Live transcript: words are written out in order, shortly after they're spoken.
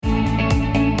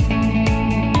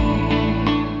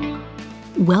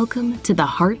Welcome to the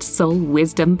Heart Soul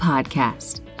Wisdom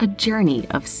Podcast, a journey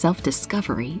of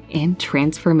self-discovery and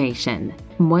transformation.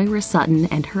 Moira Sutton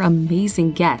and her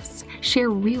amazing guests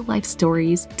share real-life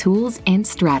stories, tools, and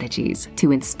strategies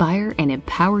to inspire and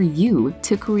empower you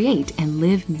to create and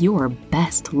live your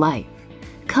best life.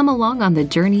 Come along on the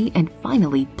journey and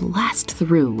finally blast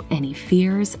through any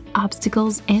fears,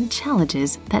 obstacles, and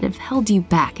challenges that have held you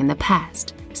back in the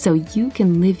past, so you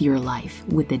can live your life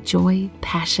with the joy,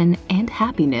 passion, and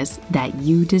happiness that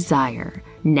you desire.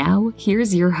 Now,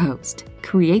 here's your host,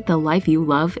 Create the Life You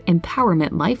Love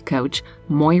Empowerment Life Coach,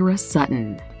 Moira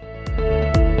Sutton.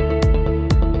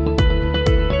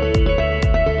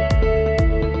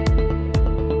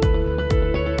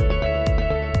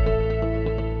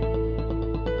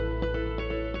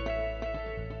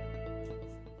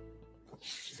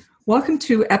 Welcome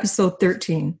to episode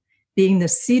 13, Being the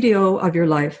CDO of Your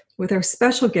Life, with our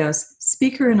special guest,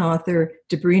 speaker and author,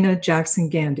 Debrina Jackson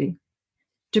Gandy.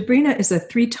 Debrina is a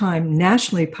 3-time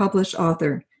nationally published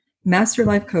author, master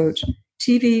life coach,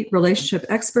 TV relationship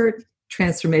expert,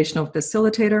 transformational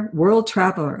facilitator, world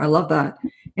traveler, I love that,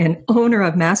 and owner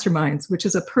of Masterminds, which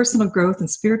is a personal growth and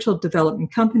spiritual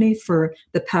development company for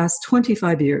the past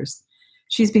 25 years.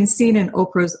 She's been seen in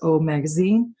Oprah's O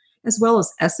Magazine, as well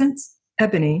as Essence,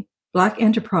 Ebony, Black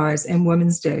Enterprise, and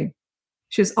Women's Day.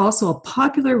 She is also a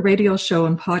popular radio show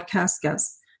and podcast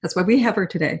guest. That's why we have her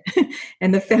today.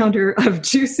 And the founder of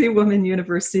Juicy Woman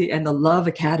University and the Love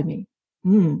Academy.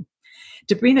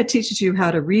 Debrina teaches you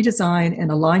how to redesign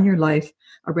and align your life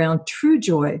around true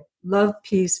joy, love,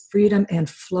 peace, freedom, and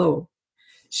flow.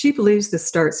 She believes this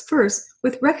starts first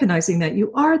with recognizing that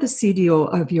you are the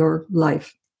CDO of your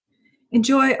life.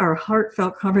 Enjoy our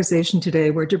heartfelt conversation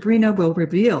today where Debrina will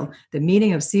reveal the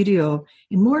meaning of CDO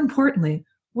and, more importantly,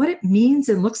 what it means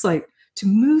and looks like to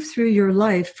move through your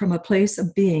life from a place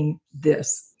of being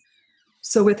this.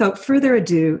 So without further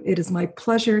ado, it is my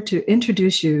pleasure to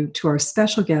introduce you to our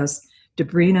special guest,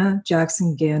 Debrina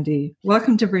Jackson Gandy.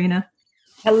 Welcome, Debrina.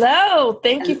 Hello.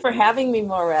 Thank you for having me,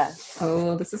 Moira.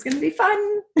 Oh, this is going to be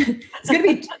fun. It's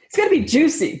going to be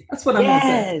juicy. That's what I'm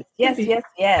going to say.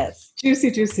 Yes.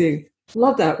 Juicy.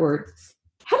 Love that word.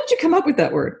 How did you come up with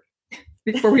that word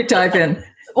before we dive in?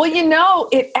 Well,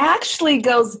 it actually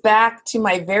goes back to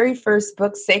my very first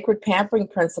book, Sacred Pampering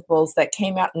Principles, that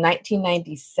came out in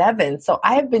 1997. So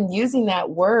I have been using that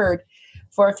word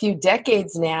for a few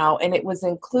decades now, and it was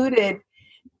included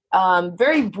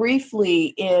very briefly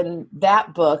in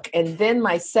that book. And then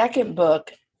my second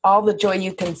book, All the Joy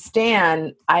You Can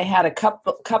Stand, I had a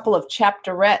couple of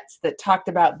chapterettes that talked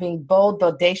about being bold,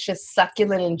 bodacious,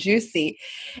 succulent, and juicy.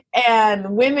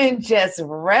 And women just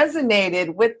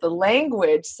resonated with the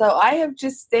language. So I have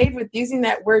just stayed with using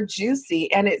that word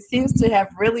juicy, and it seems to have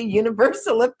really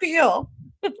universal appeal.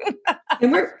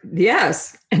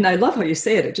 Yes. And I love how you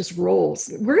say it. It just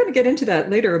rolls. We're going to get into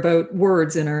that later about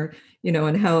words and our,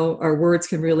 and how our words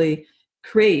can really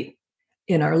create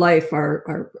in our life,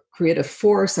 our creative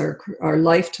force, our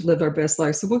life to live our best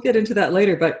life. So we'll get into that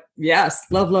later, but yes,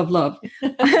 love.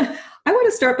 I want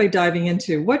to start by diving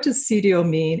into what does CDO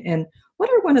mean and what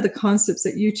are one of the concepts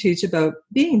that you teach about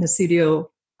being the CDO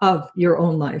of your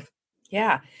own life?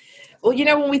 Yeah. Well,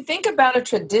 when we think about a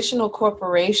traditional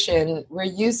corporation, we're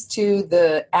used to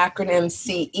the acronym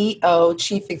CEO,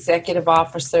 Chief Executive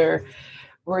Officer.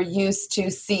 We're used to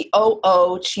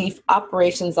COO, Chief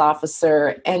Operations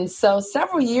Officer. And so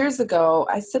several years ago,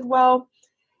 I said, well,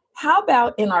 how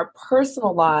about in our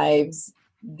personal lives,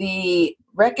 the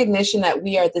recognition that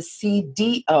we are the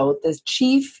CDO, the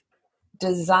Chief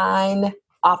Design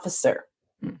Officer,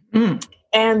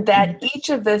 and that each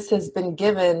of us has been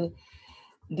given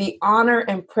the honor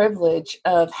and privilege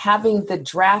of having the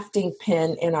drafting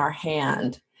pen in our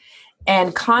hand.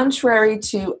 And contrary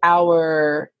to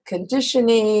our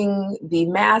conditioning, the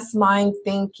mass mind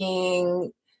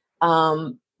thinking,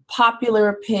 popular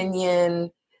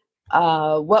opinion,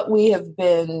 what we have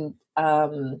been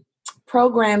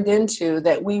programmed into,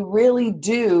 that we really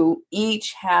do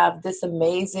each have this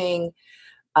amazing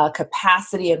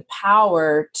capacity and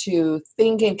power to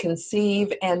think and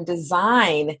conceive and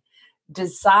decide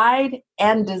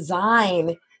and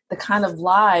design the kind of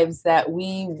lives that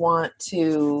we want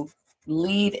to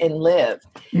lead and live.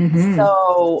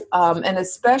 So, and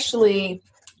especially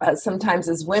sometimes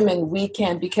as women, we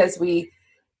can, because we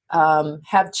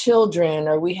have children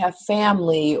or we have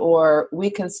family, or we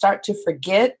can start to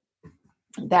forget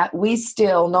that we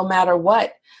still, no matter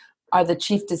what, are the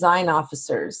chief design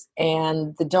officers.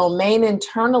 And the domain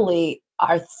internally,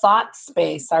 our thought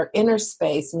space, our inner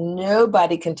space,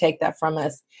 nobody can take that from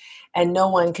us, and no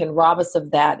one can rob us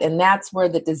of that. And that's where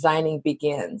the designing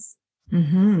begins.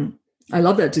 I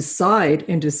love that. Decide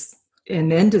and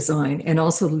then design, and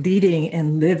also leading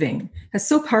and living. That's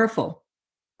so powerful.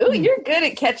 Ooh, you're good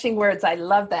at catching words. I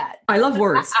love that. I love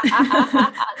words. So do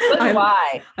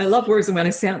I. I love words, and when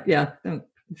I sound,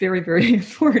 very, very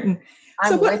important.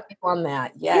 I'm with you on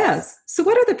that. Yes. So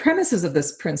what are the premises of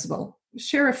this principle?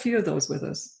 Share a few of those with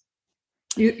us.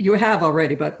 You have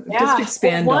already, but just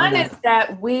expand on that. One is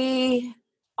that we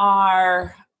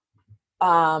are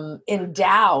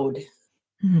endowed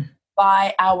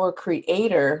by our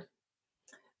Creator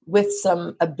with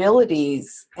some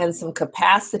abilities and some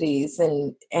capacities.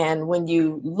 And when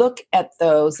you look at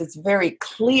those, it's very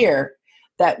clear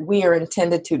that we are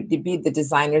intended to be the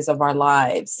designers of our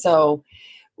lives. So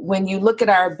when you look at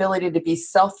our ability to be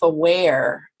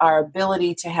self-aware, our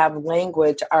ability to have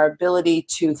language, our ability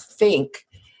to think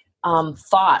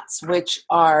thoughts, which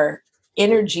are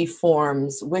energy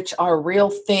forms, which are real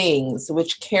things,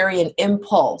 which carry an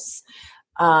impulse,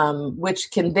 which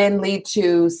can then lead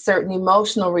to certain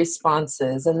emotional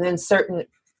responses and then certain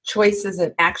choices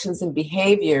and actions and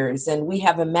behaviors. And we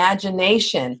have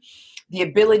imagination, the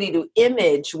ability to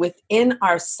image within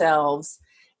ourselves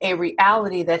a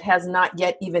reality that has not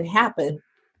yet even happened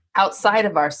outside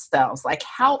of ourselves. Like,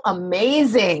 how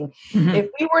amazing.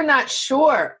 If we were not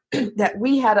sure that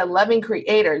we had a loving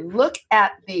Creator, look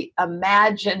at the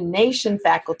imagination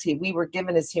faculty we were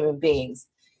given as human beings.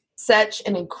 Such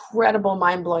an incredible,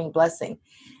 mind-blowing blessing.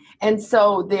 And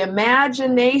so the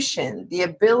imagination, the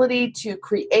ability to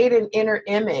create an inner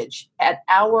image at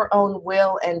our own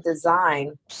will and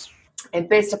design and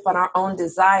based upon our own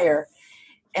desire,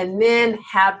 and then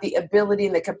have the ability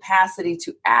and the capacity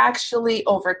to actually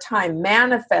over time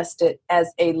manifest it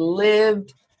as a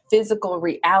lived physical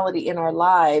reality in our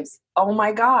lives. Oh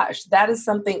my gosh, that is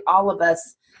something all of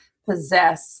us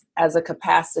possess as a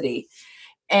capacity.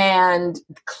 And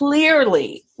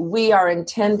clearly we are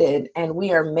intended and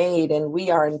we are made and we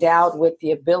are endowed with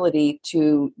the ability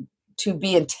to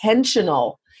be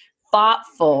intentional,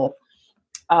 thoughtful,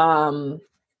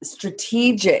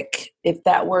 strategic, if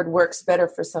that word works better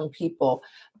for some people,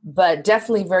 but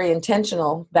definitely very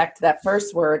intentional, back to that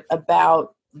first word,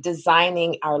 about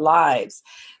designing our lives.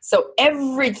 So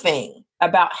everything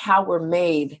about how we're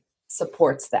made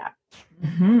supports that.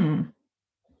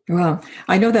 Wow.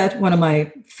 I know that one of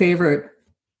my favorite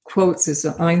quotes is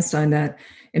Einstein, that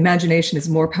imagination is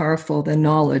more powerful than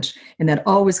knowledge. And that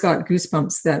always got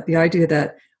goosebumps, that the idea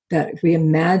that if we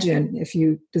imagine, if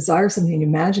you desire something and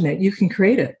imagine it, you can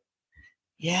create it.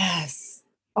 Yes.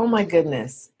 Oh my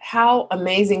goodness. How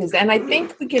amazing is that? And I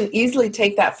think we can easily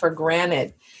take that for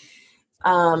granted.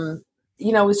 It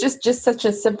was just such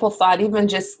a simple thought. Even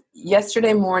just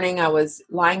yesterday morning, I was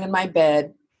lying in my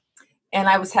bed and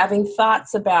I was having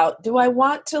thoughts about, do I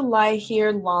want to lie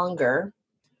here longer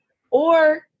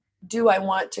or do I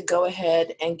want to go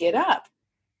ahead and get up?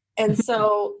 And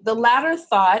so the latter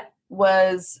thought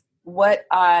was what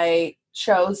I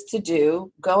chose to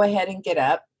do, go ahead and get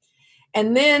up.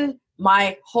 And then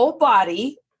my whole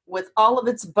body, with all of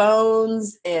its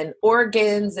bones and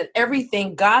organs and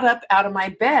everything, got up out of my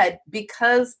bed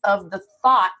because of the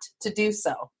thought to do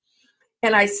so.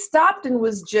 And I stopped and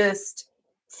was just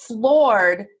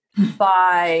floored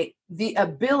by the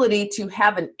ability to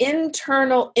have an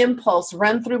internal impulse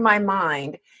run through my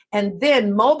mind and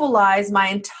then mobilize my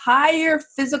entire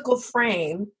physical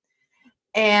frame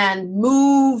and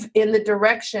move in the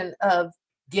direction of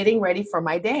getting ready for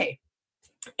my day.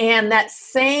 And that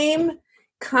same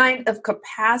kind of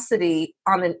capacity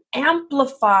on an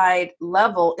amplified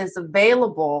level is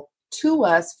available to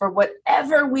us for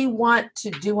whatever we want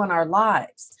to do in our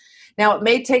lives. Now, it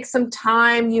may take some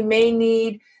time. You may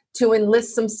need to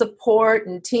enlist some support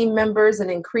and team members and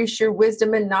increase your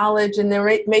wisdom and knowledge. And there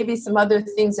may be some other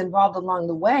things involved along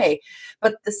the way.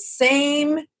 But the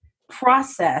same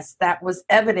process that was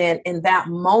evident in that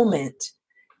moment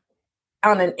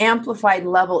on an amplified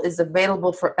level is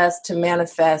available for us to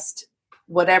manifest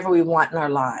whatever we want in our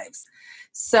lives.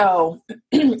 So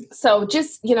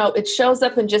just, it shows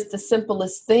up in just the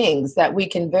simplest things that we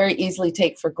can very easily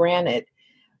take for granted.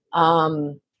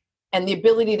 And the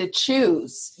ability to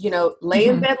choose, lay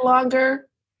in bed longer,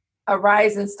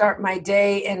 arise and start my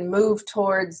day and move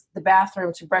towards the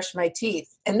bathroom to brush my teeth.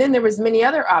 And then there was many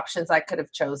other options I could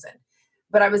have chosen,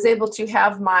 but I was able to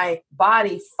have my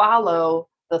body follow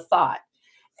the thought.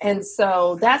 And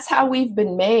so that's how we've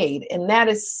been made. And that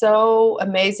is so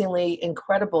amazingly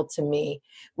incredible to me.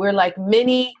 We're like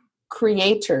many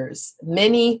creators,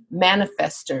 many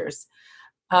manifestors.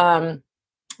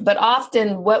 But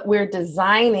often what we're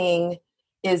designing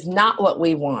is not what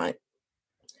we want.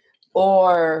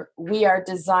 or we are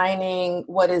designing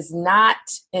what is not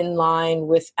in line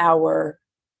with our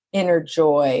inner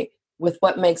joy, with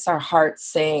what makes our heart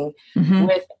sing,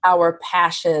 with our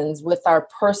passions, with our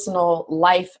personal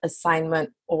life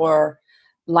assignment or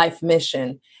life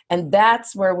mission. And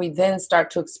that's where we then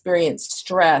start to experience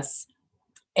stress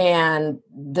and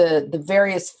the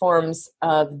various forms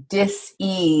of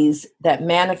dis-ease that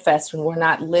manifest when we're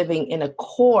not living in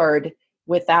accord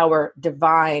with our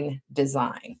divine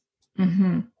design.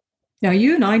 Now,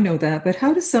 you and I know that, but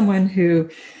how does someone who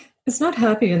is not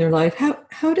happy in their life,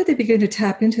 how do they begin to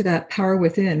tap into that power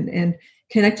within and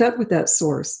connect up with that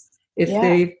source?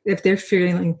 If they're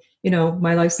feeling,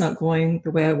 my life's not going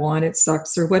the way I want, it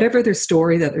sucks, or whatever their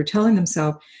story that they're telling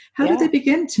themselves, how do they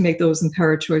begin to make those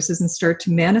empowered choices and start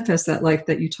to manifest that life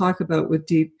that you talk about with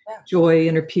deep joy,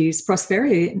 inner peace,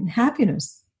 prosperity, and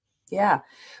happiness? Yeah.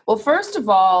 Well, first of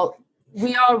all,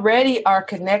 we already are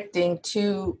connecting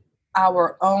to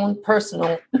our own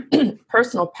personal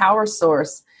power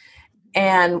source.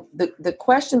 And the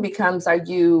question becomes, are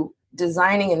you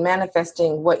designing and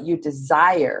manifesting what you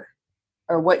desire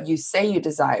or what you say you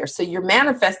desire? So you're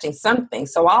manifesting something.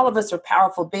 So all of us are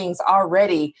powerful beings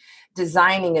already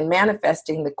designing and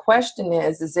manifesting. The question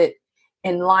is it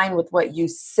in line with what you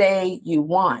say you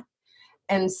want?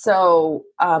 And so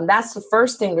that's the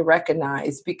first thing to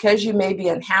recognize. Because you may be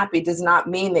unhappy does not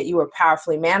mean that you are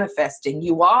powerfully manifesting.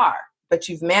 You are, but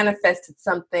you've manifested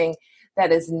something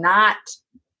that is not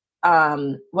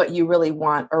what you really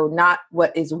want, or not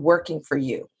what is working for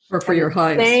you. Or for your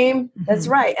highest. That's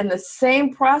right. And the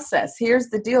same process,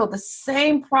 here's the deal, the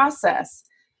same process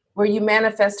where you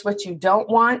manifest what you don't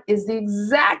want is the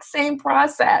exact same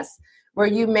process where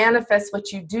you manifest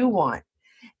what you do want.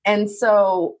 And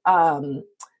so,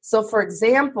 for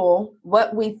example,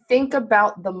 what we think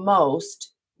about the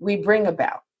most, we bring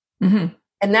about. And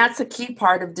that's a key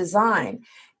part of design.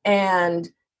 And,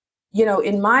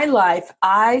 in my life,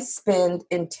 I spend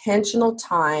intentional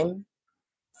time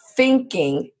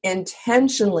thinking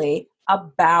intentionally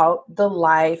about the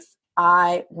life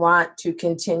I want to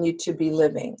continue to be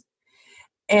living.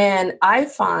 And I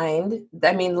find,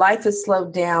 life has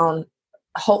slowed down,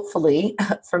 hopefully,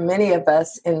 for many of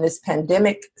us in this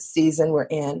pandemic season we're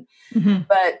in.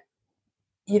 But,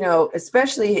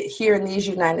 especially here in these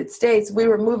United States, we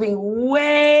were moving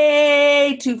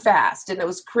way too fast, and it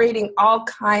was creating all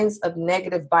kinds of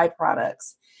negative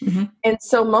byproducts. And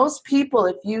so most people,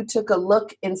 if you took a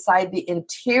look inside the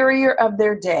interior of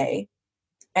their day,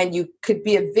 and you could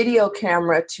be a video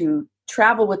camera to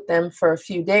travel with them for a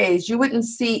few days, you wouldn't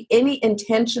see any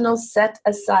intentional set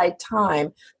aside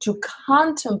time to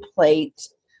contemplate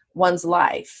one's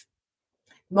life.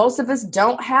 Most of us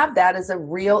don't have that as a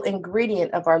real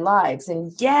ingredient of our lives.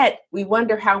 And yet we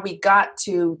wonder how we got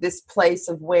to this place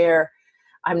of where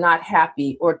I'm not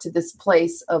happy, or to this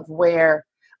place of where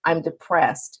I'm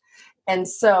depressed. And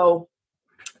so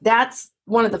that's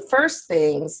one of the first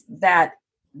things that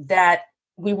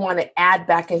we want to add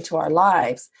back into our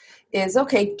lives is,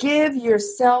 okay, give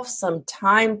yourself some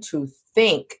time to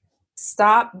think.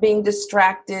 Stop being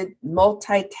distracted,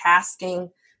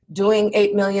 multitasking, doing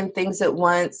 8 million things at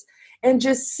once, and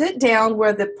just sit down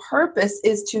where the purpose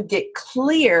is to get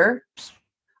clear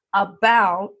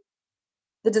about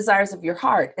the desires of your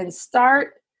heart, and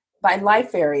start by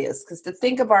life areas, because to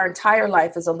think of our entire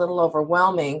life is a little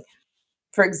overwhelming.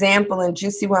 For example, in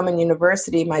Juicy Woman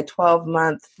University, my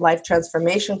 12-month life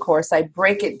transformation course, I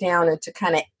break it down into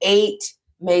kind of 8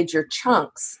 major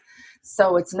chunks.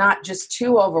 So it's not just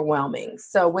too overwhelming.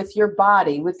 So with your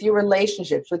body, with your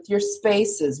relationships, with your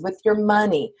spaces, with your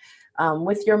money,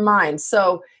 with your mind.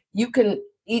 So you can,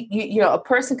 a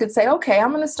person could say, okay, I'm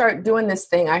going to start doing this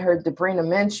thing I heard Debrina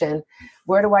mention.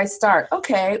 Where do I start?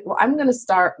 Okay, well, I'm going to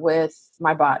start with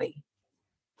my body.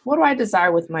 What do I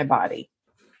desire with my body?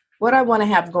 What do I want to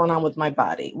have going on with my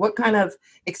body? What kind of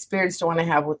experience do I want to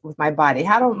have with my body?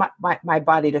 How do I want my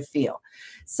body to feel?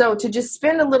 So to just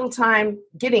spend a little time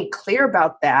getting clear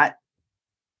about that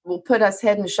will put us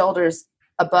head and shoulders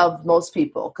above most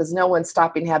people, because no one's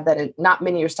stopping to have that, not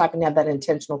many are stopping to have that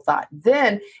intentional thought.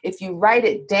 Then if you write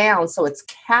it down so it's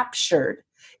captured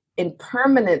in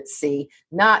permanency,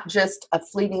 not just a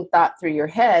fleeting thought through your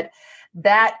head,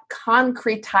 that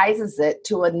concretizes it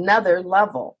to another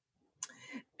level.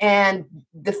 And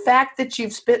the fact that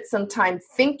you've spent some time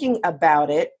thinking about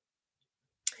it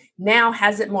now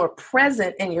has it more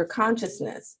present in your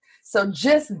consciousness. So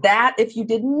just that, if you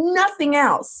did nothing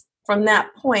else from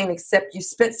that point, except you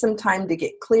spent some time to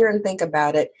get clear and think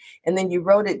about it, and then you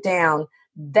wrote it down,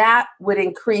 that would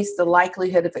increase the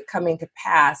likelihood of it coming to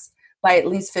pass by at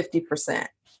least 50%.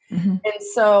 And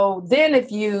so then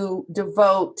if you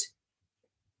devote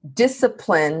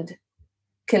disciplined,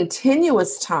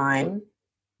 continuous time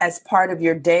as part of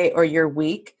your day or your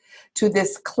week to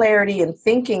this clarity and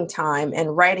thinking time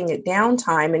and writing it down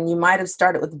time. And you might have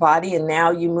started with body, and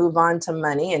now you move on to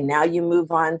money, and now you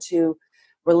move on to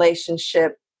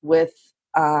relationship with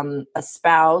a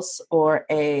spouse or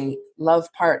a love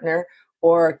partner,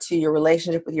 or to your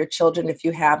relationship with your children if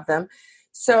you have them.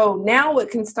 So now what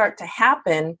can start to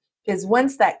happen is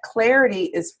once that clarity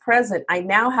is present, I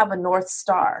now have a North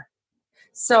Star.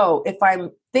 So if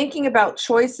I'm thinking about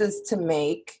choices to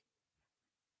make,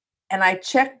 and I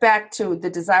check back to the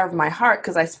desire of my heart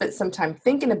because I spent some time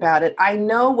thinking about it, I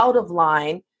know out of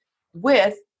line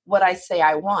with what I say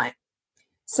I want.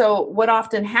 So what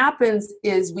often happens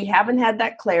is we haven't had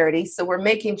that clarity, so we're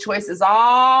making choices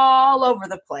all over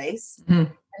the place.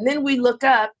 Mm-hmm. And then we look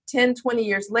up 10, 20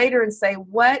 years later and say,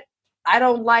 what? I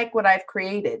don't like what I've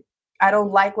created. I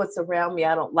don't like what's around me.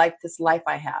 I don't like this life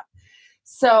I have.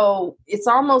 So it's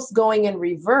almost going in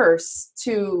reverse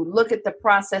to look at the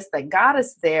process that got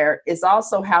us there is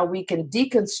also how we can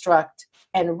deconstruct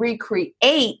and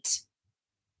recreate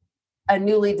a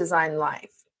newly designed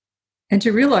life. And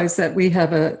to realize that we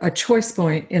have a choice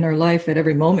point in our life at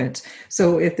every moment.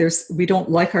 So if we don't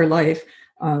like our life,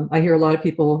 I hear a lot of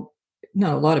people,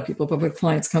 not a lot of people, but when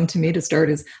clients come to me to start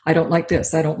is, I don't like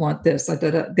this, I don't want this.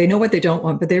 They know what they don't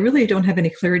want, but they really don't have any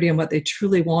clarity on what they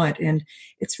truly want. And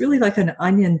it's really like an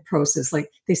onion process. Like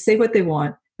they say what they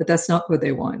want, but that's not what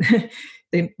they want.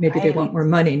 They want more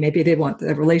money. Maybe they want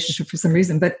a relationship for some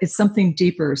reason, but it's something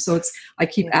deeper. So I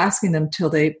keep asking them till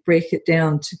they break it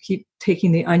down, to keep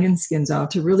taking the onion skins off,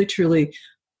 to really truly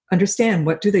understand,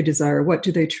 what do they desire? What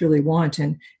do they truly want?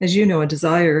 And as you know, a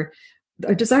desire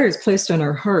is placed on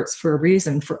our hearts for a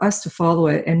reason, for us to follow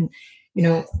it. And,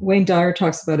 Wayne Dyer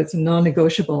talks about it's a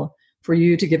non-negotiable for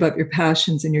you to give up your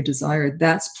passions and your desire.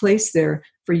 That's placed there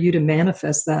for you to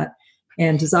manifest that.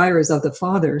 And desire is of the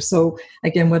Father. So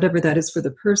again, whatever that is for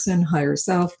the person, higher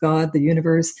self, God, the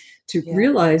universe, to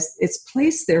realize it's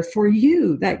placed there for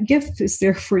you. That gift is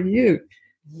there for you.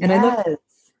 And I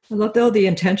love all the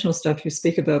intentional stuff you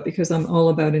speak about, because I'm all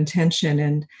about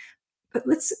intention. But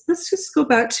let's just go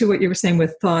back to what you were saying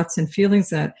with thoughts and feelings.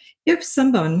 That if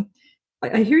someone,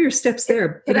 I hear your steps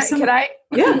there. Could I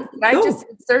just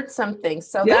insert something?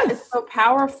 So that is so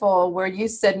powerful, where you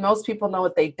said most people know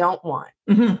what they don't want.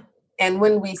 Mm-hmm. And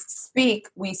when we speak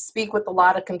with a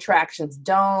lot of contractions.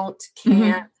 Don't,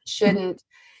 can't, shouldn't.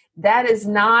 That is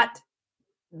not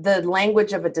the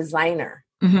language of a designer.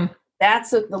 Mm-hmm.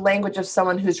 That's the language of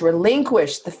someone who's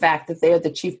relinquished the fact that they are the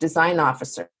chief design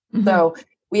officer. Mm-hmm. So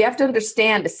we have to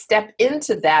understand to step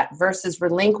into that versus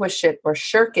relinquish it or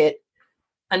shirk it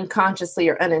unconsciously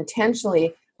or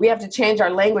unintentionally. We have to change our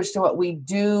language to what we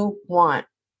do want.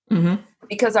 Mm-hmm.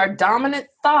 Because our dominant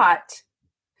thought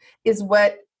is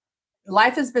what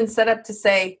life has been set up to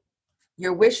say,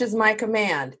 your wish is my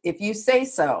command, if you say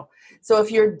so. So if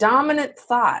your dominant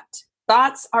thoughts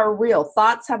are real.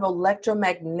 Thoughts have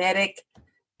electromagnetic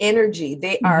energy.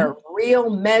 They are real,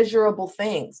 measurable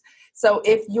things. So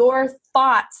if your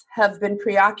thoughts have been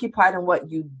preoccupied in what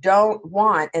you don't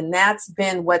want, and that's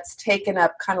been what's taken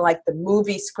up kind of like the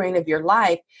movie screen of your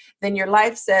life, then your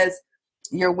life says,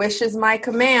 your wish is my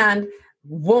command,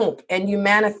 whoop, and you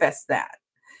manifest that.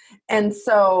 And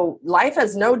so life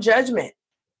has no judgment.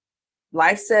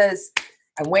 Life says,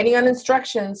 I'm waiting on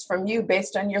instructions from you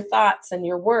based on your thoughts and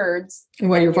your words. And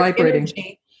while you're vibrating.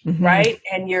 Energy, right?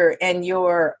 And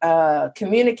your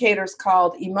communicators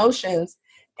called emotions.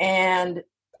 And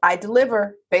I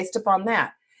deliver based upon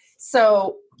that.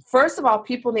 So first of all,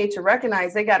 people need to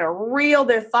recognize they got to reel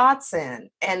their thoughts in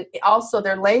and also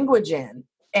their language in.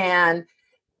 And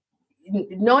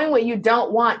knowing what you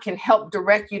don't want can help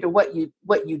direct you to what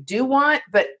you do want,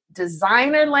 but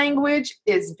designer language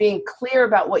is being clear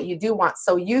about what you do want.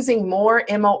 So using more,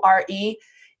 M-O-R-E,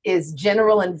 is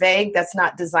general and vague. That's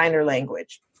not designer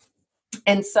language.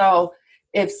 And so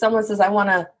if someone says, I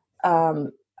want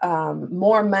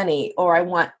more money, or I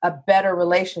want a better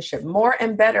relationship, more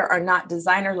and better are not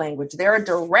designer language. They're a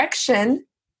direction,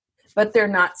 but they're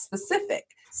not specific.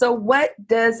 So what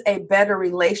does a better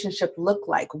relationship look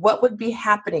like? What would be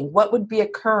happening? What would be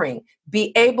occurring?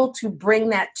 Be able to bring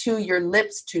that to your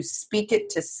lips, to speak it,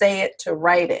 to say it, to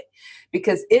write it.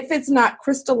 Because if it's not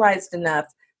crystallized enough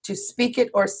to speak it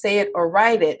or say it or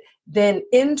write it, then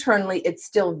internally it's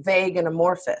still vague and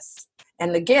amorphous.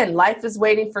 And again, life is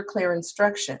waiting for clear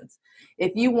instructions.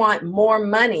 If you want more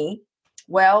money,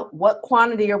 well, what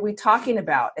quantity are we talking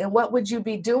about? And what would you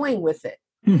be doing with it?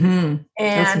 Mm-hmm.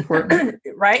 That's important.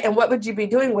 Right? And what would you be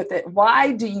doing with it?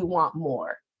 Why do you want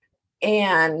more?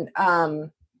 And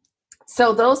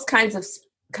so those kinds of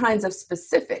kinds of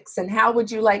specifics, and how would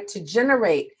you like to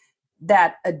generate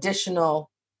that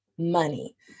additional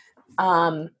money?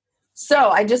 So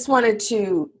I just wanted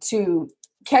to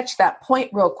catch that point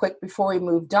real quick before we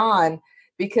moved on,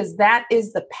 because that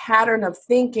is the pattern of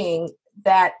thinking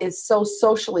that is so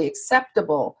socially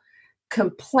acceptable.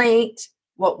 Complaint,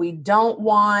 what we don't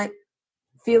want,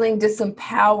 feeling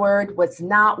disempowered, what's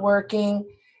not working.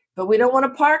 But we don't want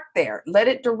to park there. Let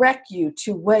it direct you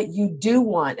to what you do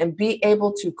want and be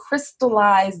able to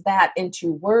crystallize that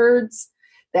into words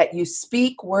that you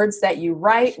speak, words that you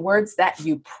write, words that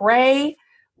you pray,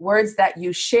 words that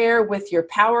you share with your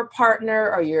power partner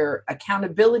or your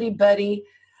accountability buddy.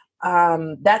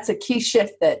 That's a key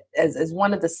shift that is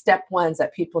one of the step ones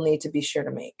that people need to be sure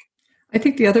to make. I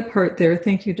think the other part there,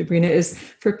 thank you, Debrina, is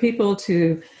for people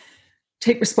to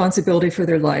take responsibility for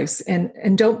their lives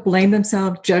and don't blame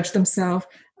themselves, judge themselves,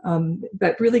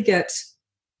 but really get,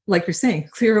 like you're saying,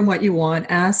 clear on what you want,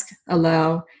 ask,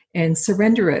 allow, and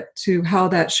surrender it to how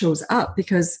that shows up,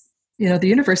 because, the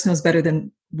universe knows better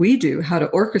than we do how to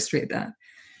orchestrate that.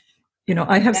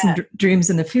 I have some dreams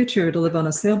in the future to live on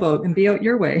a sailboat and be out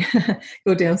your way,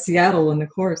 go down Seattle and, of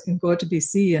course, and go out to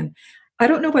BC. And I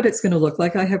don't know what it's going to look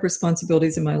like. I have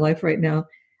responsibilities in my life right now.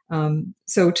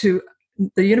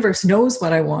 The universe knows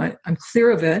what I want. I'm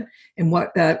clear of it and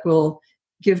what that will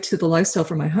give to the lifestyle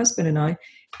for my husband and I,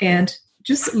 and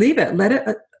just leave it, let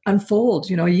it unfold.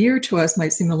 A year to us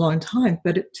might seem a long time,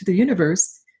 but to the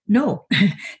universe, no.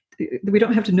 We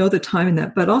don't have to know the time in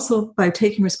that, but also by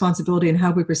taking responsibility in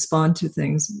how we respond to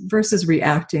things versus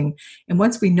reacting. And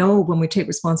once we know when we take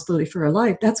responsibility for our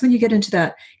life, that's when you get into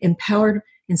that empowered,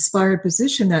 inspired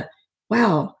position that,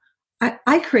 wow,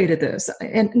 I created this.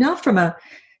 And not from a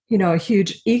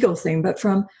huge ego thing, but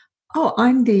from,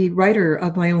 I'm the writer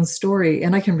of my own story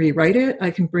and I can rewrite it.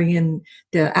 I can bring in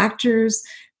the actors.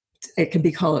 It can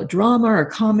be called a drama or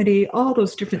a comedy, all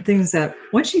those different things that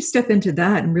once you step into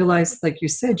that and realize, like you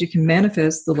said, you can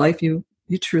manifest the life you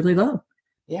truly love.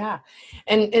 Yeah.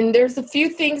 And there's a few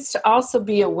things to also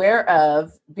be aware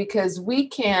of, because we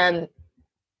can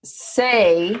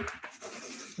say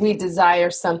we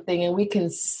desire something and we can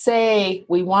say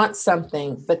we want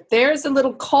something, but there's a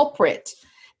little culprit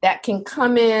that can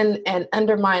come in and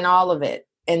undermine all of it.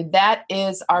 And that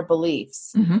is our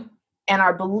beliefs. Mm-hmm. And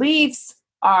our beliefs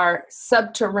are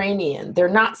subterranean. They're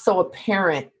not so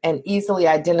apparent and easily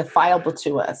identifiable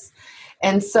to us.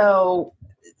 And so,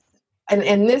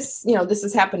 and this, this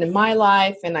has happened in my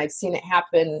life, and I've seen it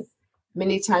happen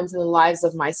many times in the lives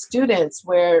of my students,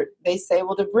 where they say,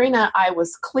 well, Debrina, I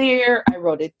was clear. I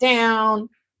wrote it down.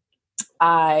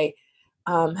 I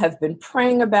have been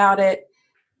praying about it,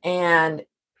 and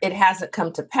it hasn't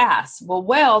come to pass.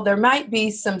 Well, there might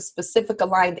be some specific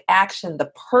aligned action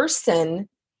the person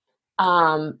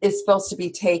is supposed to be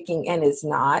taking and is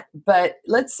not. But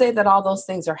let's say that all those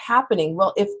things are happening.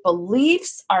 Well, if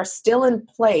beliefs are still in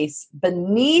place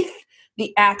beneath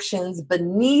the actions,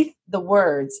 beneath the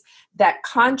words that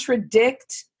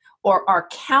contradict or are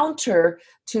counter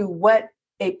to what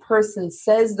a person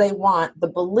says they want, the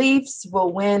beliefs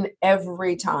will win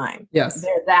every time. Yes.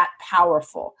 They're that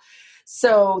powerful.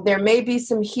 So there may be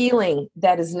some healing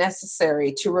that is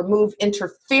necessary to remove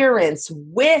interference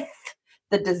with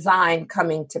the design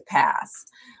coming to pass.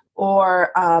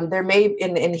 Or there may,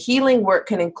 and healing work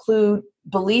can include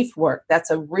belief work. That's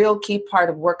a real key part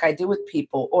of work I do with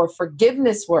people. Or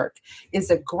forgiveness work is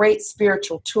a great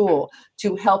spiritual tool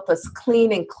to help us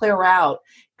clean and clear out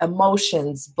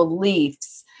emotions,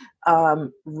 beliefs,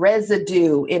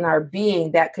 residue in our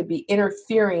being that could be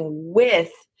interfering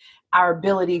with our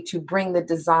ability to bring the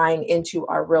design into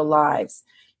our real lives.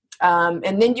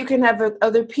 And then you can have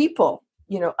other people,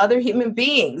 other human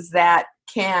beings that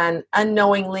can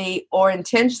unknowingly or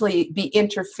intentionally be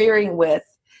interfering with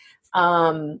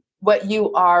what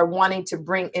you are wanting to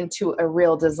bring into a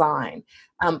real design.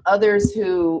 Others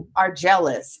who are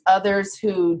jealous, others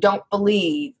who don't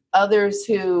believe, others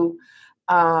who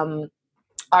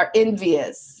are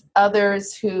envious,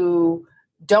 others who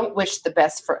don't wish the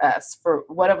best for us for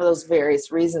whatever those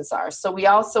various reasons are. So we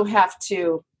also have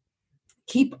to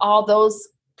keep all those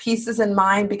pieces in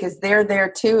mind, because they're there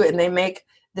too, and they make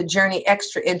the journey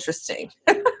extra interesting.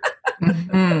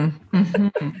 Mm-hmm.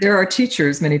 Mm-hmm. There are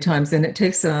teachers many times, and it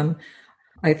takes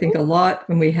I think a lot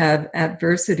when we have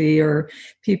adversity or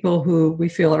people who we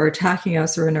feel are attacking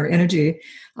us or in our energy.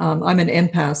 I'm an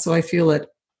empath, so I feel it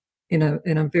in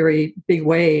a very big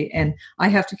way, and I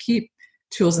have to keep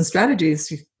tools and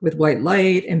strategies with white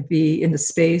light and be in the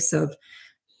space of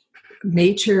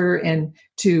nature and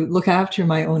to look after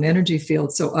my own energy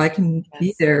field so I can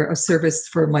be there, a service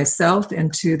for myself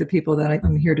and to the people that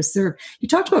I'm here to serve. You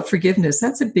talked about forgiveness.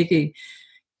 That's a biggie.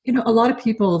 A lot of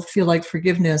people feel like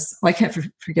forgiveness, I can't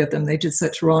forgive them. They did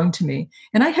such wrong to me.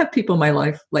 And I have people in my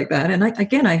life like that. And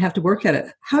I have to work at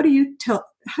it. How do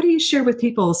you share with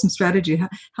people some strategy?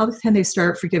 How can they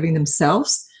start forgiving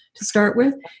themselves to start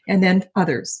with and then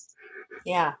others?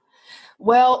 Yeah.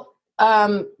 Well,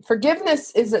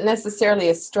 forgiveness isn't necessarily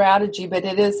a strategy, but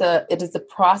it is a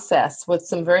process with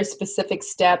some very specific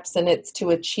steps, and it's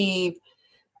to achieve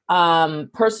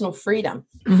personal freedom.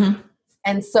 Mm-hmm.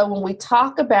 And so when we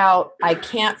talk about I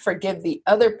can't forgive the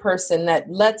other person, that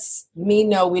lets me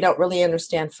know we don't really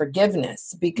understand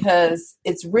forgiveness, because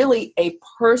it's really a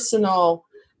personal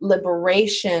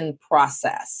liberation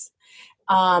process.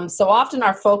 So often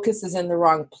our focus is in the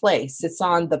wrong place. It's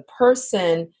on the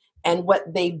person and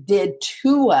what they did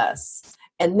to us.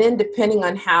 And then depending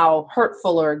on how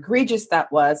hurtful or egregious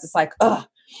that was, it's like, oh,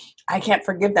 I can't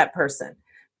forgive that person.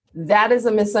 That is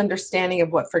a misunderstanding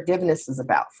of what forgiveness is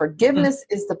about. Forgiveness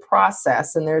is the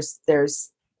process, and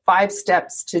there's 5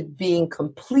 steps to being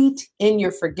complete in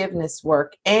your forgiveness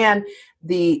work. And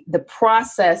the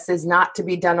process is not to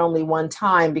be done only one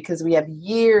time, because we have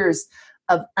years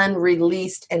of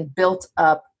unreleased and built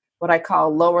up what I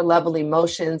call lower level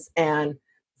emotions and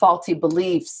faulty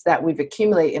beliefs that we've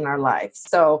accumulated in our life.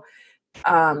 So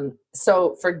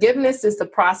forgiveness is the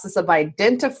process of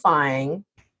identifying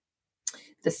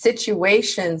the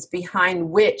situations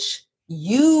behind which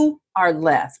you are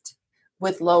left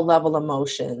with low-level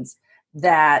emotions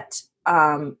that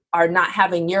are not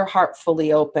having your heart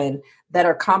fully open, that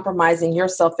are compromising your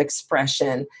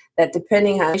self-expression, that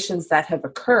depending on actions that have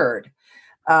occurred.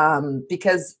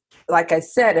 Because, like I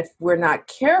said, if we're not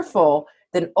careful,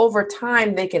 then over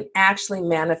time they can actually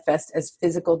manifest as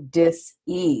physical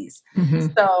dis-ease. Mm-hmm.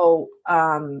 So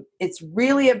it's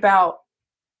really about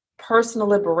personal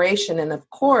liberation. And of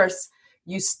course,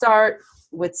 you start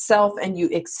with self and you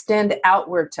extend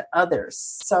outward to others.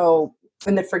 So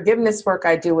in the forgiveness work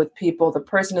I do with people, the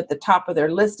person at the top of their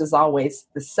list is always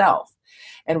the self.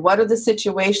 And what are the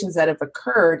situations that have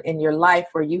occurred in your life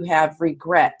where you have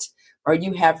regret, or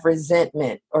you have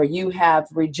resentment, or you have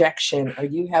rejection, or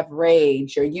you have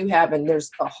rage, or you have, and there's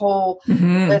a whole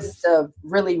list of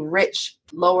really rich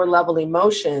lower level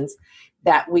emotions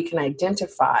that we can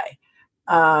identify.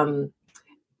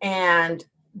 And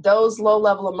those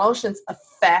low-level emotions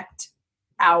affect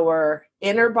our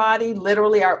inner body,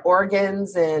 literally our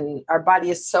organs, and our body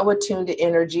is so attuned to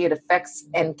energy. It affects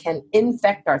and can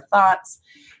infect our thoughts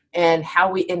and how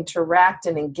we interact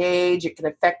and engage. It can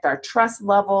affect our trust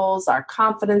levels, our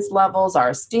confidence levels, our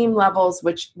esteem levels,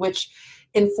 which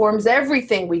informs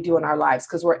everything we do in our lives,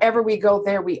 because wherever we go,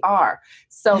 there we are.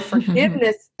 So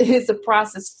forgiveness is a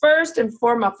process first and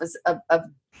foremost of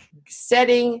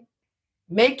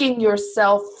making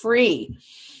yourself free.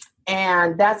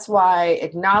 And that's why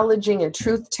acknowledging and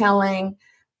truth-telling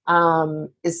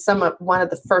is one of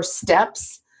the first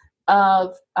steps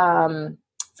of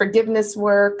forgiveness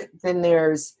work. Then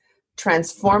there's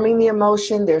transforming the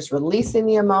emotion, there's releasing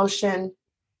the emotion.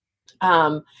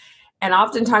 And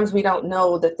oftentimes we don't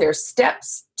know that there's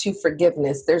steps to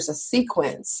forgiveness. There's a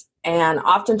sequence. And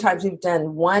oftentimes we've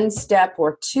done one step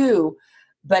or two,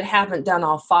 but haven't done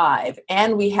all 5.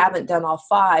 And we haven't done all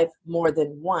 5 more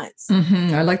than once.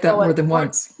 Mm-hmm. I like that, more than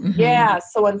once. Mm-hmm. Yeah.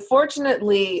 So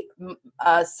unfortunately,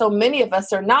 so many of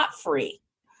us are not free.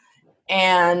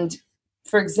 And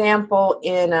for example,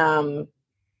 in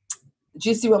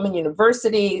Juicy Woman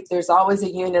University, there's always a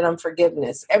unit on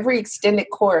forgiveness. Every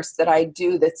extended course that I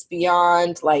do that's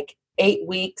beyond like 8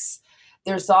 weeks,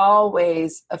 there's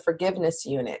always a forgiveness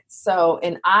unit. So,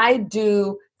 and I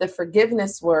do the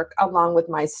forgiveness work along with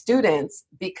my students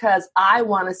because I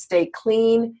want to stay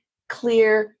clean,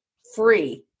 clear,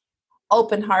 free,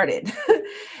 open-hearted.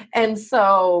 And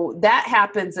so that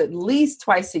happens at least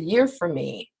twice a year for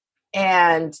me.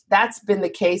 And that's been the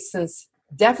case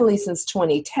definitely since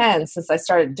 2010, since I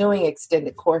started doing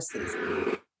extended courses.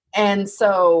 And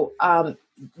so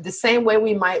the same way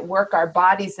we might work our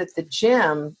bodies at the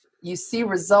gym, you see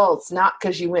results not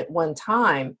because you went one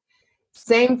time.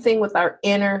 Same thing with our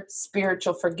inner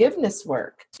spiritual forgiveness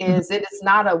work. It is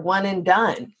not a one and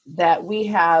done, that we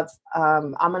have,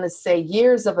 I'm going to say,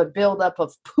 years of a buildup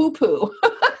of poo-poo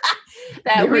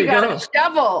that we got to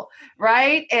shovel,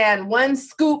 right? And 1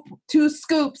 scoop, 2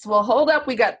 scoops will hold up.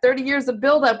 We got 30 years of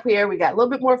buildup here. We got a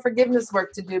little bit more forgiveness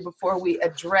work to do before we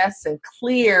address and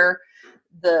clear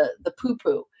the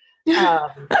poo-poo.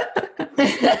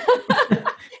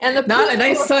 And the not a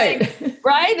nice sight.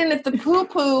 Right? And if the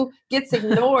poo-poo gets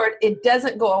ignored, it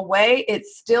doesn't go away. It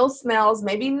still smells,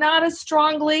 maybe not as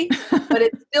strongly, but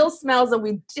it still smells, and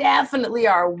we definitely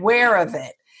are aware of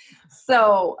it.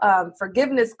 So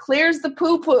forgiveness clears the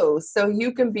poo-poo, so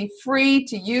you can be free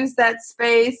to use that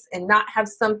space and not have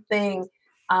something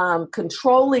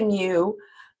controlling you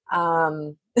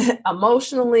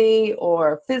emotionally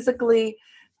or physically.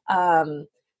 And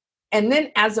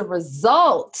then as a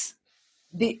result,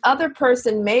 the other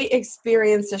person may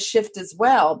experience a shift as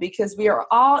well, because we are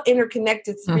all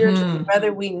interconnected spiritually,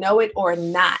 whether we know it or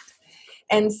not.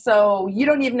 And so you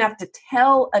don't even have to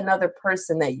tell another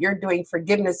person that you're doing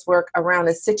forgiveness work around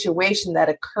a situation that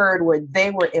occurred where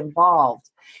they were involved.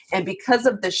 And because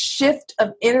of the shift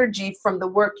of energy from the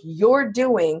work you're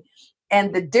doing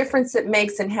and the difference it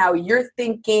makes in how you're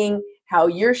thinking, how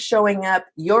you're showing up,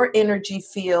 your energy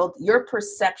field, your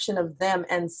perception of them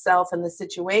and self and the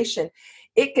situation,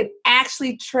 it can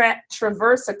actually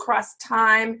traverse across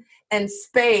time and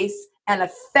space and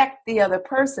affect the other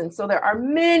person. So there are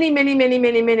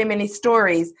many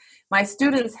stories my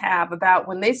students have about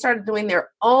when they started doing their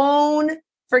own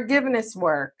forgiveness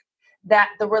work,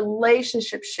 that the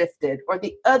relationship shifted or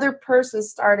the other person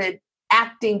started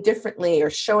acting differently or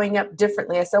showing up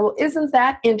differently. I said, well, isn't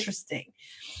that interesting?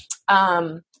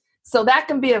 So that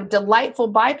can be a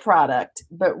delightful byproduct,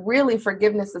 but really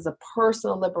forgiveness is a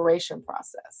personal liberation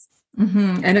process.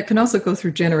 And it can also go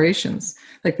through generations.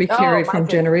 Like we carry from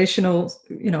generational,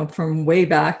 from way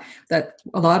back, that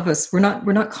a lot of us, we're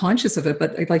not conscious of it.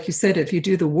 But like you said, if you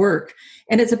do the work,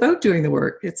 and it's about doing the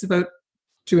work, it's about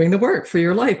doing the work for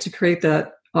your life to create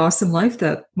that awesome life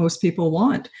that most people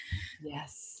want.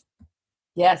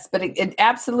 Yes, but it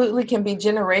absolutely can be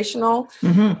generational.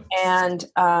 And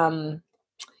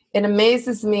it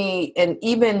amazes me, and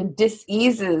even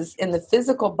dis-eases in the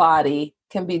physical body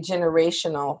can be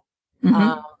generational,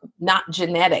 not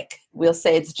genetic. We'll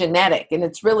say it's genetic, and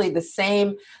it's really the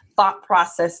same thought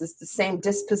processes, the same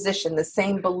disposition, the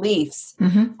same beliefs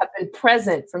have been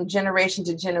present from generation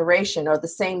to generation, or the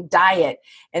same diet.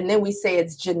 And then we say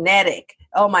it's genetic.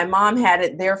 Oh, my mom had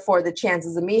it, therefore the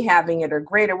chances of me having it are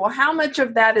greater. Well, how much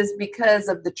of that is because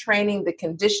of the training, the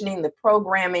conditioning, the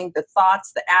programming, the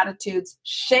thoughts, the attitudes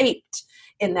shaped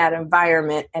in that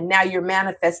environment? And now you're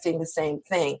manifesting the same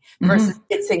thing versus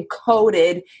it's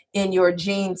encoded in your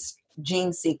gene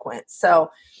sequence.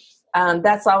 So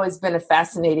that's always been a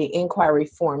fascinating inquiry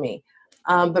for me.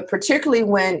 But particularly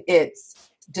when it's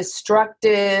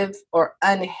destructive or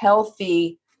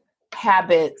unhealthy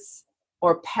habits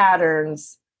or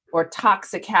patterns or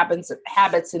toxic habits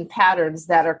and patterns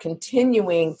that are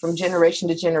continuing from generation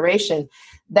to generation,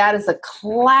 that is a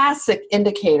classic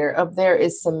indicator of there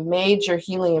is some major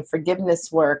healing and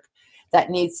forgiveness work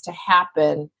that needs to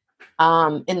happen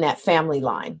in that family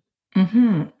line.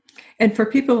 And for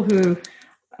people who,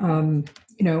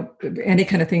 any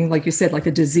kind of thing, like you said, like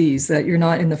a disease, that you're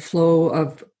not in the flow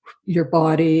of your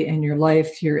body and your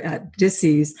life, you're at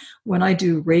dis-ease. When I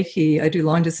do Reiki, I do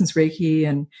long distance Reiki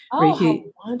and Reiki.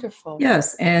 How wonderful.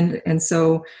 Yes. And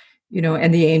so,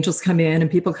 and the angels come in and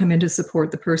people come in to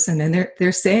support the person, and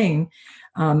they're saying,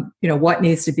 what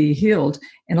needs to be healed.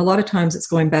 And a lot of times it's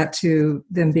going back to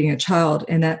them being a child,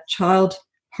 and that child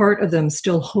part of them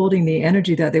still holding the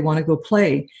energy that they want to go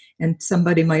play. And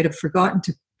somebody might have forgotten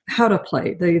how to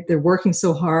play. They're working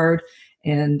so hard,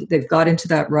 and they've got into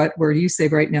that rut where you say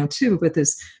right now too, with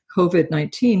this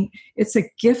COVID-19, it's a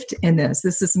gift in this.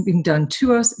 This isn't being done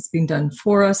to us. It's being done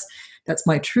for us. That's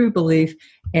my true belief.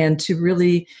 And to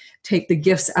really take the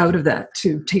gifts out of that,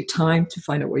 to take time to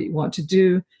find out what you want to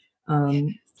do. But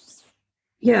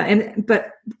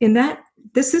in that,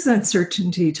 this is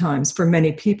uncertainty times for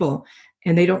many people,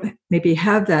 and they don't maybe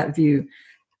have that view.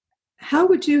 How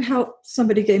would you help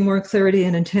somebody gain more clarity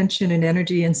and intention and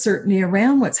energy and certainty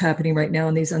around what's happening right now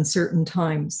in these uncertain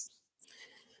times?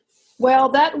 Well,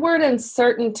 that word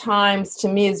uncertain times to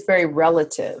me is very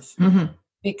relative,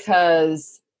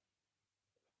 because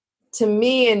to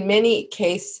me, in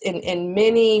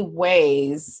many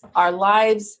ways, our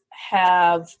lives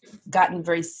have gotten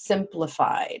very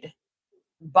simplified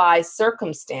by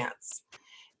circumstance,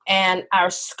 and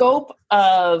our scope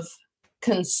of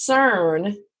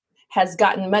concern has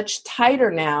gotten much tighter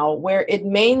now, where it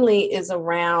mainly is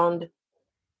around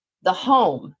the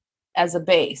home as a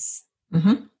base.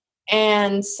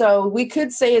 And so we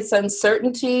could say it's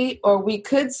uncertainty, or we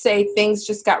could say things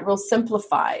just got real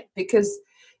simplified, because,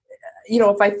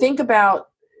 if I think about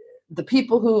the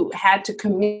people who had to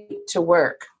commute to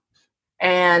work,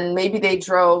 and maybe they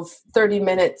drove 30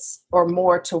 minutes or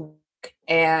more to work,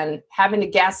 and having to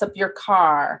gas up your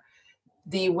car,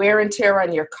 the wear and tear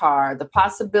on your car, the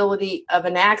possibility of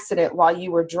an accident while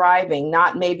you were driving,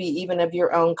 not maybe even of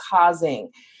your own causing,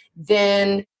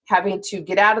 then having to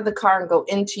get out of the car and go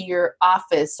into your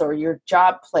office or your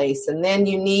job place, and then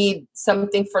you need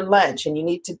something for lunch and you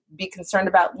need to be concerned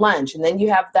about lunch, and then you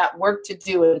have that work to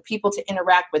do and people to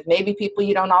interact with, maybe people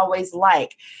you don't always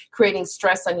like, creating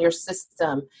stress on your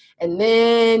system. And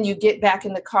then you get back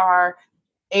in the car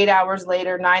 8 hours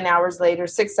later, 9 hours later,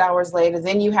 6 hours later,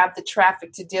 then you have the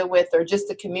traffic to deal with or just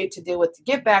the commute to deal with to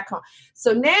get back home.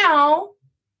 So now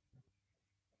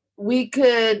we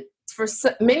could, for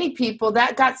many people,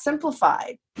 that got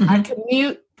simplified. I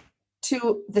commute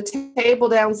to the table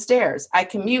downstairs. I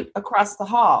commute across the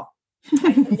hall.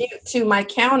 I commute to my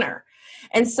counter.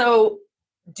 And so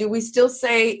do we still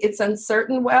say it's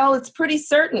uncertain? Well, it's pretty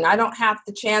certain. I don't have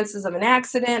the chances of an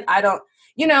accident. I don't,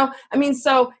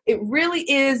 so it really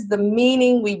is the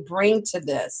meaning we bring to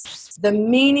this. The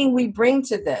meaning we bring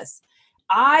to this.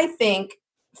 I think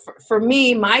for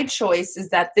me, my choice is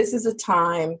that this is a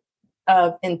time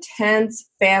of intense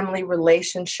family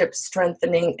relationship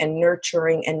strengthening and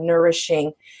nurturing and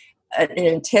nourishing, an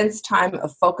intense time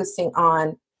of focusing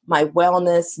on my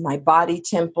wellness, my body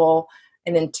temple,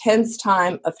 an intense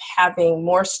time of having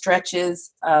more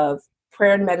stretches of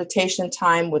prayer and meditation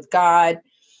time with God,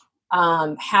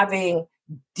 having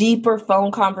deeper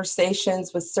phone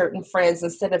conversations with certain friends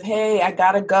instead of, hey, I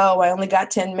gotta go, I only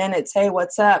got 10 minutes, hey,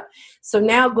 what's up? So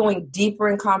now going deeper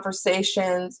in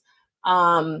conversations,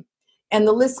 and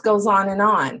the list goes on and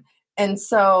on. And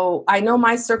so I know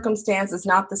my circumstance is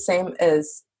not the same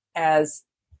as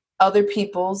other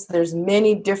people's. There's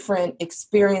many different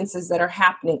experiences that are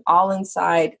happening all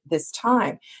inside this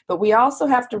time. But we also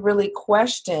have to really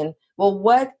question, well,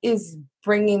 what is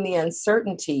bringing the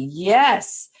uncertainty?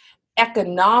 Yes,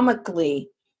 economically,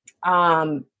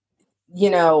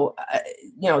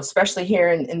 especially here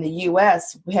in the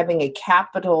U.S., having a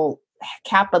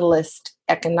capitalist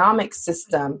economic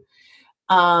system,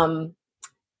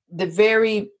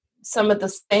 some of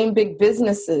the same big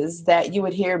businesses that you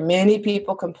would hear many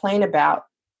people complain about,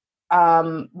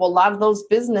 a lot of those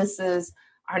businesses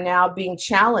are now being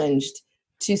challenged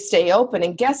to stay open.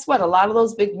 And guess what? A lot of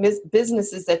those big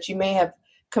businesses that you may have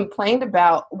complained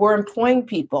about were employing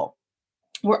people.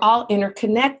 We're all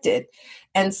interconnected.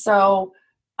 And so,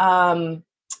 so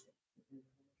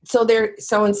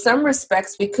in some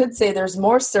respects, we could say there's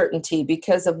more certainty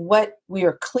because of what we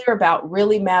are clear about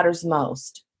really matters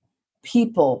most.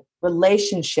 People,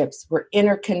 relationships, we're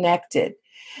interconnected.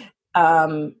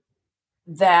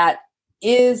 That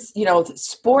is,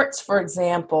 sports, for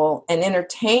example, and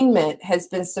entertainment has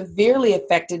been severely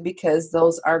affected because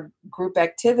those are group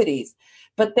activities.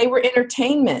 But they were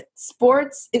entertainment.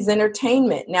 Sports is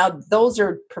entertainment. Now, those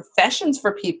are professions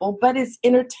for people, but it's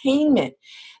entertainment.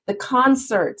 The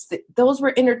concerts, those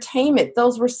were entertainment.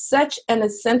 Those were such an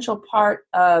essential part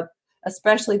of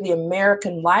especially the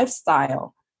American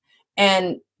lifestyle.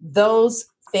 And those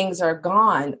things are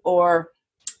gone, or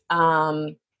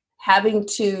having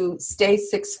to stay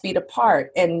 6 feet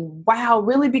apart. And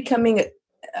really becoming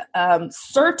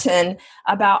certain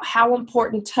about how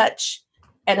important touch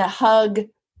and a hug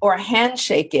or a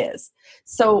handshake is.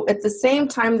 So at the same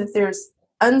time that there's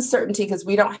uncertainty because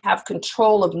we don't have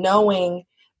control of knowing,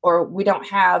 or we don't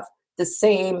have the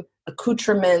same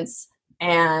accoutrements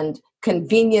and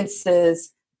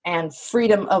conveniences and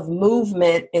freedom of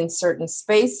movement in certain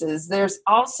spaces, there's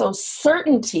also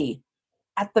certainty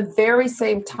at the very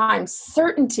same time,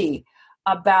 certainty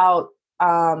about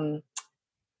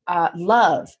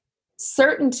love,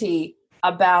 certainty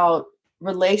about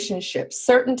relationships,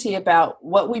 certainty about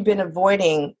what we've been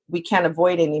avoiding, we can't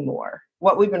avoid anymore.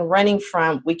 What we've been running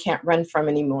from, we can't run from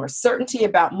anymore. Certainty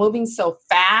about moving so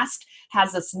fast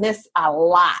has us miss a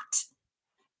lot.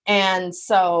 And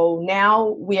so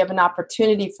now we have an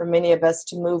opportunity for many of us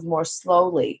to move more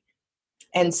slowly,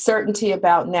 and certainty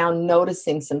about now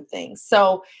noticing some things.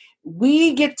 So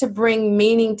we get to bring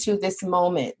meaning to this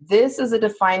moment. This is a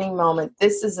defining moment.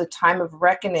 This is a time of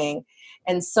reckoning.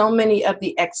 And so many of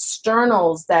the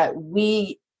externals that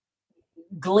we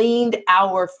gleaned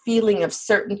our feeling of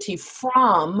certainty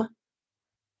from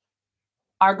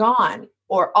are gone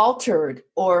or altered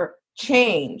or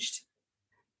changed.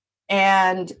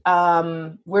 And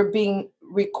we're being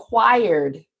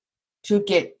required to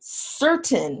get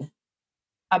certain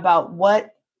about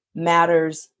what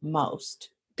matters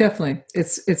most. Definitely.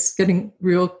 It's getting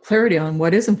real clarity on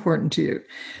what is important to you.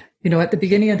 At the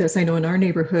beginning of this, I know in our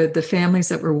neighborhood, the families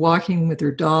that were walking with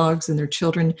their dogs and their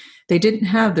children, they didn't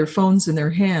have their phones in their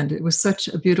hand. It was such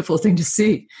a beautiful thing to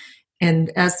see.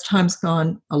 And as time's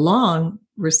gone along,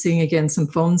 we're seeing again some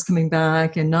phones coming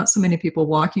back and not so many people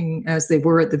walking as they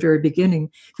were at the very beginning,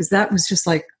 because that was just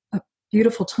like a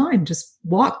beautiful time. Just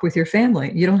walk with your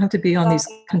family. You don't have to be on these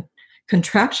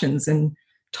contraptions and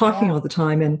talking all the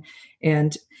time.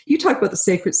 And you talk about the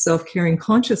sacred self-caring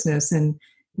consciousness, and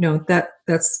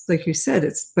that's like you said,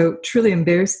 it's about truly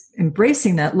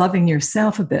embracing that, loving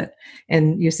yourself a bit.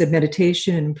 And you said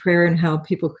meditation and prayer and how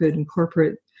people could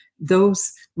incorporate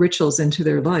those rituals into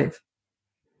their life.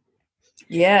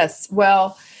 Yes.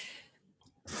 Well,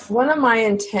 one of my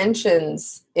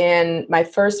intentions in my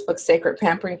first book, Sacred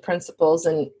Pampering Principles,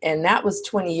 and that was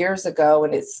 20 years ago,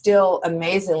 and it's still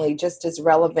amazingly just as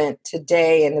relevant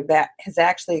today, and that has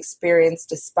actually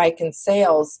experienced a spike in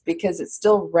sales because it's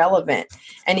still relevant,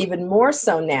 and even more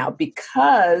so now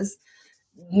because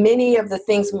many of the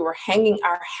things we were hanging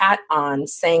our hat on,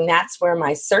 saying that's where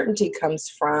my certainty comes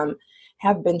from,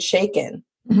 have been shaken.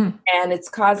 Mm-hmm. And it's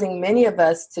causing many of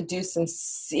us to do some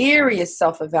serious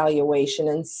self-evaluation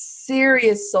and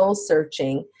serious soul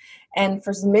searching. And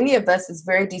for many of us, it's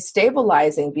very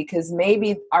destabilizing because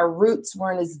maybe our roots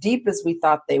weren't as deep as we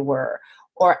thought they were,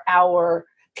 or our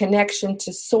connection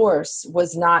to source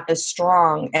was not as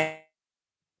strong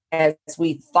as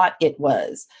we thought it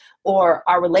was, or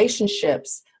our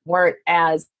relationships weren't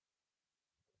as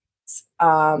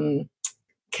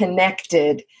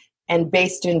connected and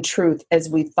based in truth as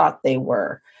we thought they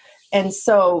were. And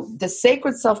so the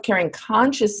sacred self-caring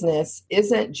consciousness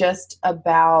isn't just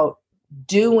about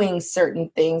doing certain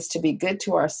things to be good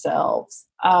to ourselves,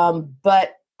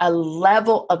 but a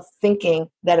level of thinking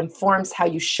that informs how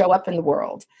you show up in the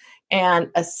world. And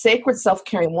a sacred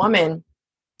self-caring woman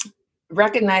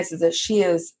recognizes that she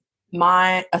is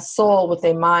a soul with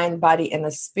a mind, body, and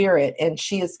a spirit, and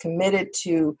she is committed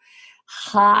to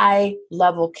high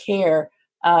level care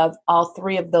of all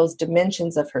three of those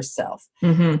dimensions of herself.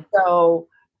 Mm-hmm. So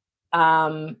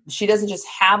she doesn't just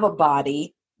have a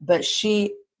body, but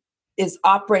she is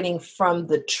operating from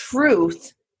the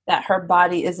truth that her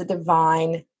body is a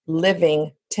divine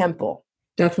living temple.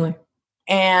 Definitely.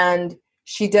 And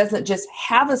she doesn't just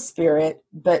have a spirit,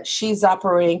 but she's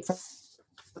operating from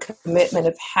the commitment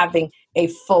of having a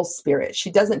full spirit.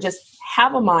 She doesn't just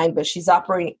have a mind, but she's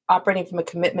operating from a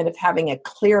commitment of having a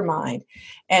clear mind.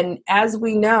 And as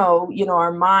we know,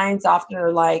 our minds often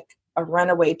are like a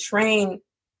runaway train.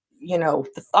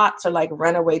 The thoughts are like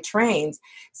runaway trains.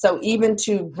 So even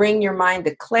to bring your mind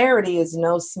to clarity is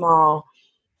no small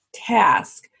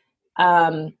task.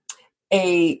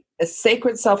 A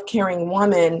sacred self-caring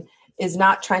woman is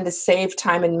not trying to save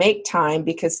time and make time,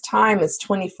 because time is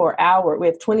 24 hours. We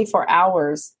have 24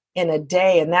 hours in a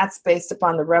day, and that's based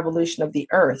upon the revolution of the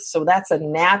earth. So that's a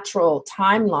natural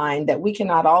timeline that we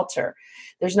cannot alter.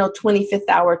 There's no 25th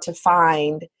hour to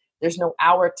find. There's no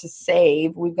hour to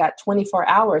save. We've got 24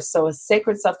 hours. So a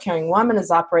sacred self-caring woman is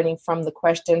operating from the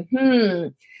question,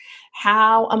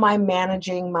 how am I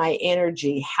managing my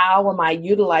energy? How am I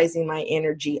utilizing my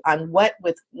energy? On what,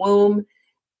 with whom,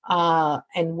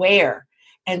 and where?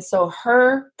 And so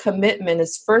her commitment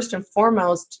is first and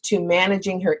foremost to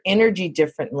managing her energy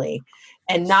differently,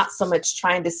 and not so much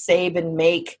trying to save and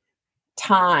make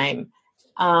time.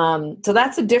 So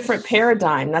that's a different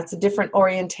paradigm. That's a different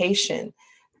orientation.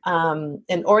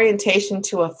 An orientation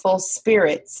to a full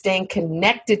spirit, staying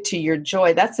connected to your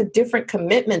joy. That's a different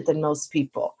commitment than most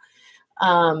people.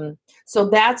 So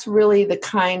that's really the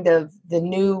kind of the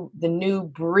new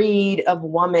breed of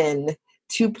woman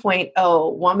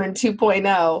 2.0, woman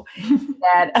 2.0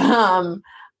 that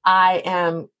I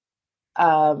am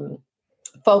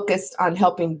focused on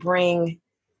helping bring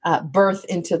birth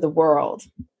into the world.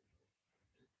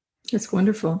 That's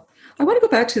wonderful. I want to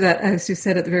go back to that, as you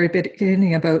said at the very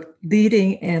beginning, about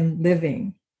leading and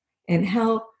living, and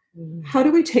how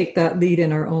do we take that lead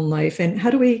in our own life, and how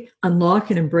do we unlock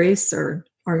and embrace our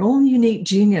own unique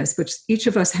genius, which each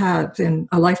of us have, in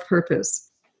a life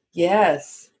purpose.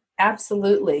 Yes,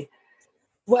 absolutely.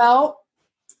 Well,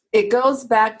 it goes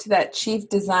back to that chief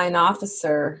design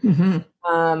officer,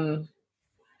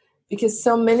 because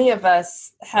so many of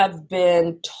us have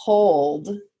been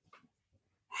told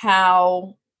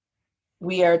how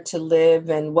we are to live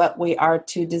and what we are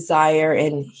to desire,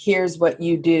 and here's what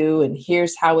you do, and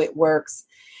here's how it works.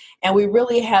 And we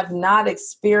really have not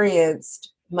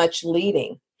experienced much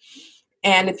leading.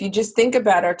 And if you just think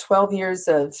about our 12 years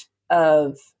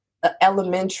of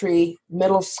elementary,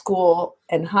 middle school,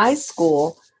 and high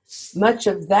school, much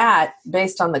of that,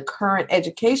 based on the current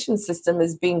education system,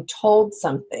 is being told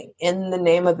something in the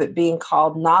name of it being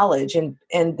called knowledge. And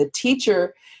the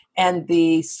teacher and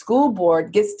the school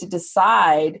board gets to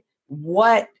decide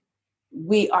what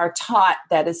we are taught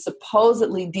that is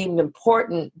supposedly deemed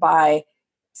important by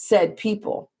said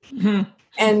people. Mhm.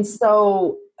 And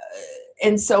so,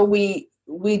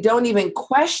 we don't even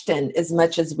question as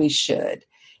much as we should.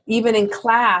 Even in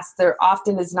class, there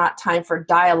often is not time for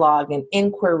dialogue and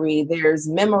inquiry. There's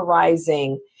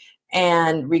memorizing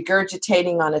and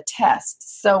regurgitating on a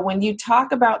test. So when we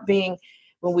talk about being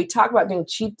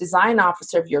chief design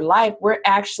officer of your life, we're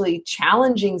actually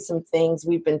challenging some things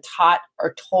we've been taught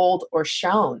or told or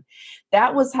shown.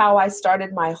 That was how I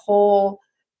started my whole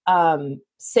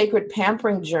sacred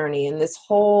pampering journey, and this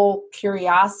whole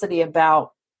curiosity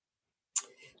about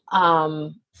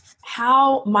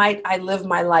how might I live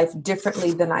my life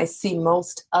differently than I see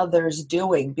most others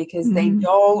doing, because they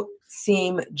don't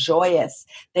seem joyous.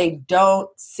 They don't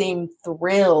seem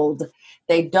thrilled.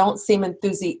 They don't seem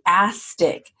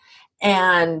enthusiastic.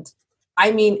 And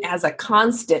I mean, as a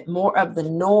constant, more of the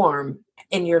norm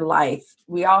in your life.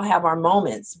 We all have our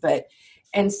moments,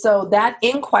 and so that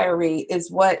inquiry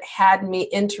is what had me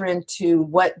enter into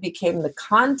what became the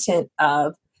content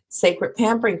of Sacred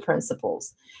Pampering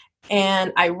Principles.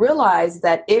 And I realized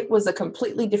that it was a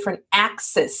completely different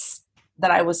axis that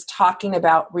I was talking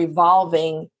about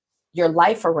revolving your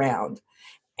life around.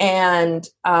 And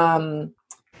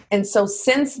so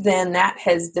since then, that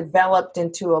has developed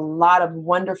into a lot of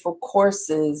wonderful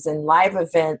courses and live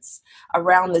events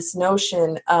around this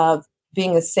notion of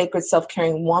being a sacred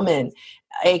self-caring woman,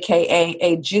 aka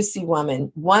a juicy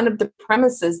woman. One of the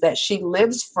premises that she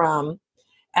lives from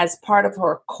as part of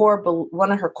her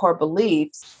one of her core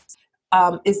beliefs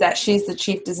is that she's the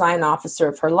chief design officer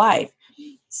of her life.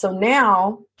 So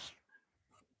now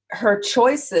her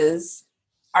choices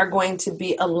are going to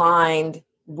be aligned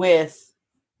with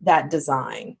that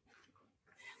design.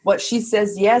 What she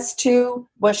says yes to,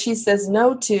 what she says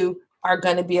no to, are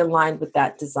going to be aligned with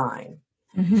that design.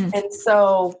 Mhm. And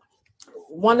so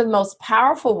one of the most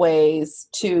powerful ways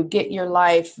to get your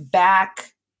life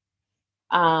back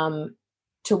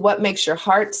to what makes your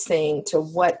heart sing, to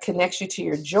what connects you to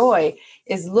your joy,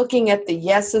 is looking at the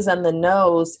yeses and the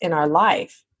nos in our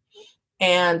life.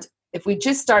 And if we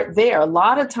just start there, a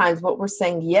lot of times what we're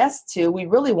saying yes to, we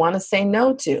really want to say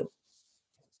no to,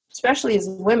 especially as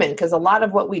women, because a lot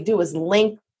of what we do is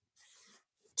linked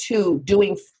to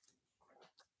doing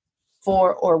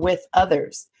for or with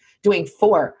others, doing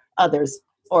for others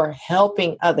or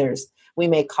helping others, we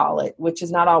may call it, which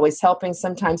is not always helping.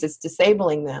 Sometimes it's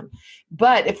disabling them.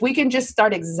 But if we can just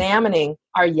start examining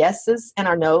our yeses and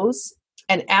our nos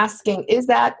and asking, is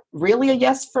that really a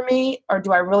yes for me? Or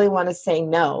do I really want to say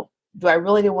no? Do I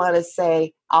really want to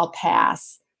say I'll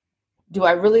pass? Do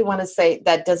I really want to say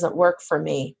that doesn't work for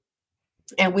me?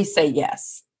 And we say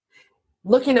yes.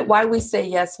 Looking at why we say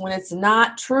yes when it's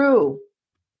not true.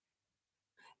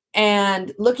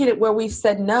 And looking at where we've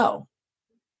said no.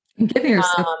 And giving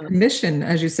yourself permission,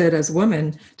 as you said, as a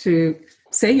woman, to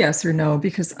say yes or no,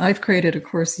 because I've created a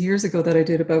course years ago that I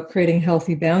did about creating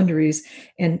healthy boundaries,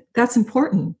 and that's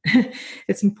important.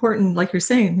 It's important, like you're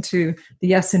saying, to the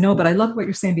yes and no, but I love what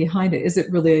you're saying behind it. Is it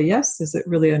really a yes? Is it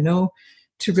really a no?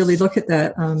 To really look at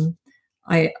that.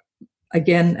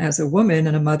 Again, as a woman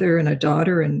and a mother and a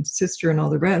daughter and sister and all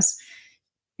the rest,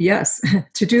 yes,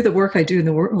 to do the work I do in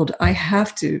the world, I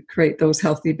have to create those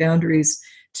healthy boundaries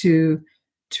to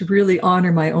really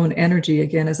honor my own energy,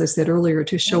 again, as I said earlier,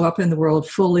 to show up in the world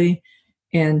fully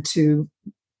and to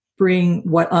bring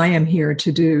what I am here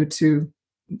to do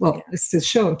it's to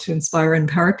show, to inspire and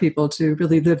empower people to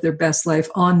really live their best life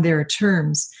on their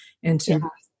terms, and to the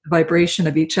vibration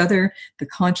of each other, the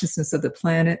consciousness of the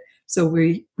planet. So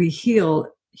we heal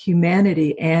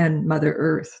humanity and Mother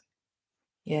Earth.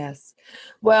 Yes.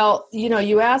 Well,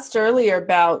 you asked earlier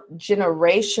about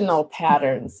generational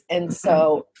patterns. And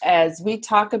so as we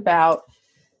talk about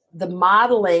the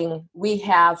modeling we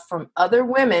have from other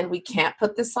women, we can't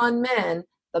put this on men,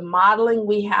 the modeling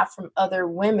we have from other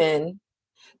women,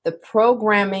 the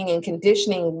programming and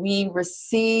conditioning we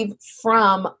receive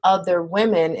from other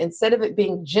women, instead of it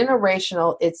being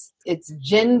generational, it's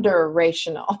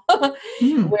generational,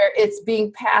 where it's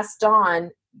being passed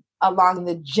on along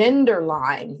the gender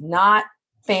line, not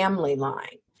family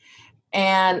line.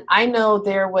 And I know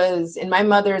and my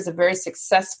mother is a very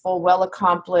successful,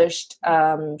 well-accomplished,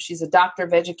 she's a doctor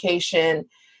of education,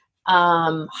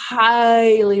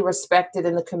 highly respected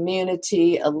in the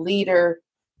community, a leader.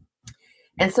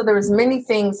 And so there was many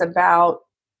things about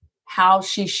how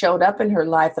she showed up in her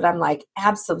life that I'm like,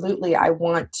 absolutely, I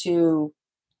want to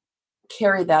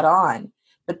carry that on.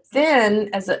 But then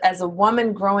as a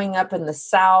woman growing up in the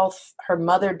South, her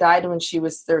mother died when she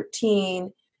was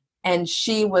 13, and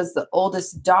she was the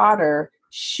oldest daughter.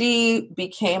 She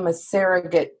became a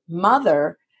surrogate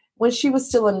mother when she was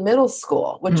still in middle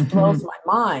school, which blows my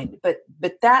mind. But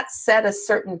that set a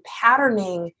certain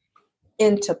patterning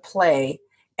into play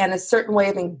and a certain way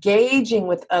of engaging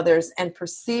with others and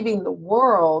perceiving the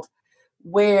world,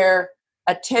 where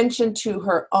attention to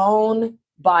her own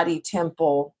body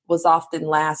temple was often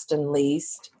last and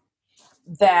least,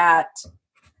 that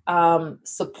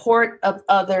support of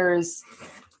others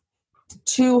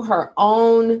to her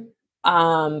own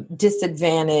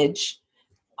disadvantage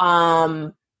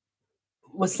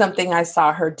was something I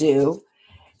saw her do.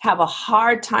 Have a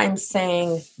hard time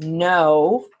saying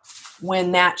no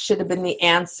when that should have been the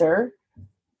answer.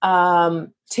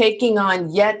 Taking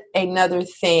on yet another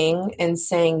thing and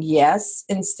saying yes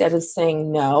instead of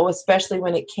saying no, especially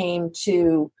when it came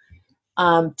to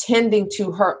tending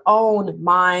to her own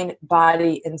mind,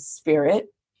 body, and spirit.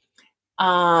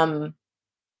 Having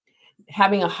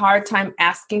a hard time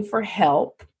asking for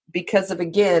help because of,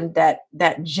 again, that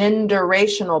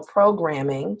generational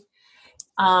programming.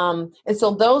 And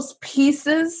so those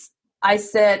pieces, I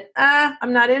said,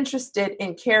 I'm not interested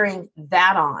in carrying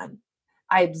that on.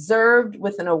 I observed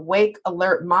with an awake,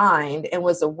 alert mind and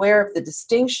was aware of the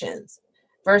distinctions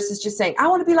versus just saying, I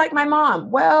want to be like my mom.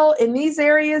 Well, in these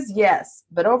areas, yes.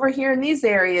 But over here in these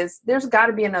areas, there's got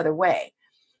to be another way.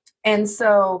 And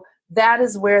so that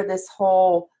is where this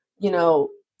whole,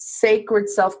 sacred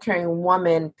self-caring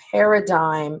woman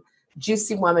paradigm,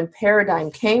 juicy woman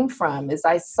paradigm came from, is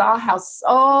I saw how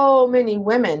so many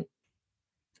women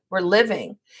were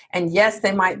living. And yes,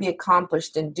 they might be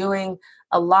accomplished and doing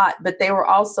a lot, but they were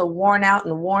also worn out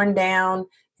and worn down,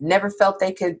 never felt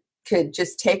they could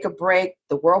just take a break.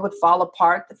 The world would fall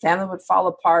apart. The family would fall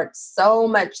apart. So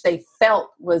much they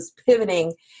felt was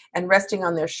pivoting and resting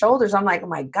on their shoulders. I'm like, oh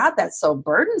my God, that's so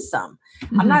burdensome.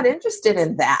 I'm not interested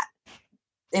in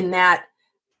that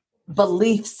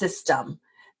belief system.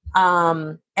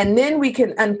 And then we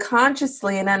can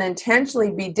unconsciously and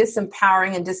unintentionally be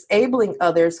disempowering and disabling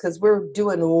others because we're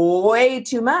doing way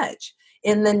too much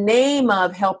in the name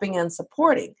of helping and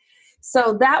supporting.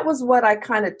 So that was what I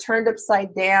kind of turned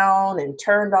upside down and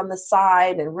turned on the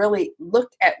side and really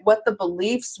looked at what the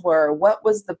beliefs were, what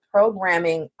was the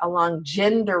programming along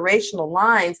generational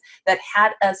lines that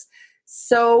had us,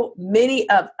 so many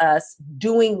of us,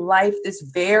 doing life this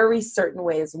very certain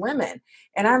way as women.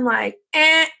 And I'm like,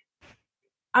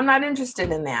 I'm not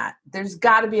interested in that. There's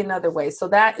got to be another way. So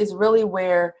that is really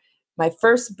where my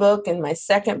first book and my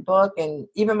second book and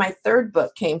even my third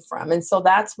book came from. And so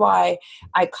that's why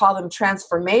I call them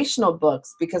transformational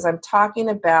books, because I'm talking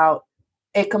about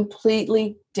a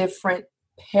completely different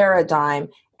paradigm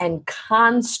and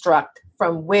construct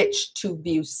from which to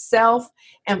view self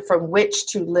and from which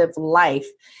to live life.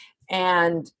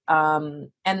 And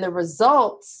the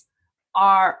results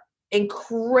are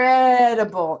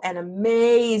incredible and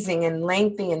amazing and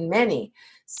lengthy and many.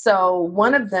 So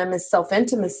one of them is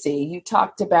self-intimacy. You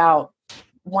talked about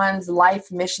one's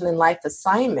life mission and life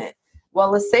assignment.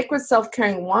 Well, a sacred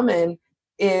self-caring woman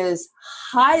is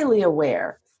highly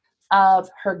aware of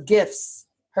her gifts,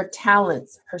 her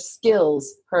talents, her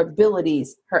skills, her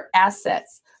abilities, her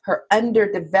assets, her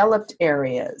underdeveloped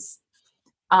areas.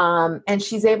 And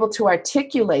she's able to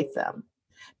articulate them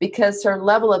because her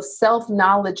level of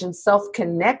self-knowledge and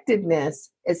self-connectedness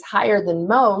is higher than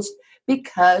most,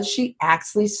 because she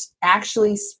actually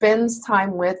spends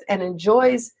time with and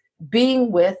enjoys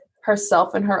being with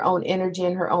herself and her own energy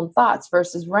and her own thoughts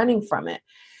versus running from it.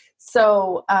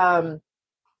 So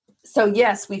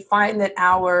yes, we find that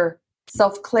our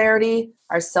self-clarity,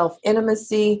 our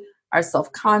self-intimacy, our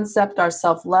self-concept, our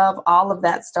self-love, all of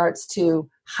that starts to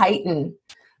heighten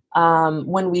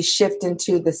when we shift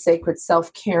into the sacred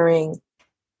self-caring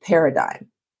paradigm.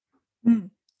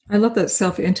 I love that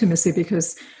self-intimacy,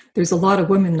 because there's a lot of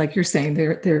women, like you're saying,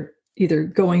 they're either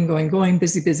going,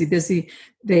 busy.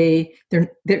 They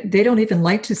don't even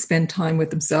like to spend time with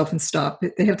themselves and stop.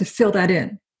 They have to fill that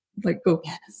in, like go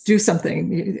do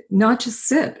something, not just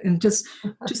sit and just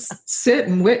sit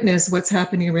and witness what's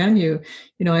happening around you.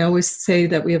 I always say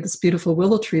that we have this beautiful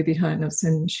willow tree behind us,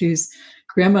 and she's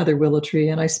grandmother willow tree,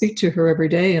 and I speak to her every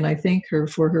day, and I thank her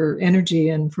for her energy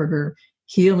and for her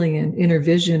healing and inner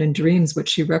vision and dreams, which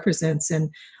she represents. And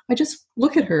I just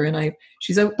look at her, and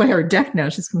she's out by her deck now.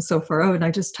 She's come so far out, and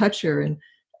I just touch her, and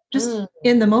just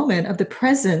in the moment of the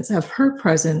presence of her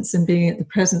presence and being at the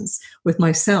presence with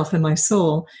myself and my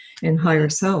soul and higher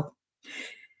self.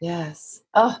 Yes.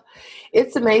 Oh,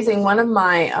 it's amazing. One of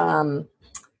my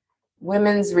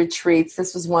women's retreats,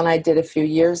 this was one I did a few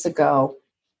years ago,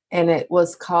 and it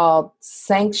was called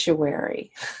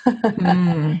Sanctuary.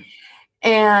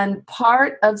 And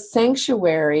part of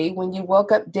Sanctuary, when you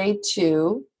woke up day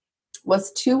 2,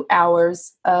 was 2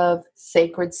 hours of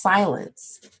sacred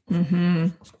silence. Mm-hmm.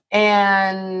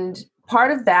 And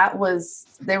part of that was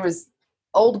there was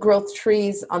old growth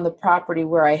trees on the property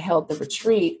where I held the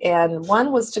retreat. And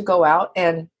one was to go out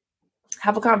and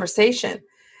have a conversation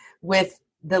with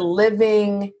the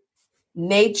living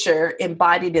nature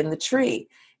embodied in the tree.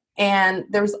 And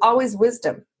there was always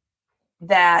wisdom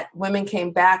that women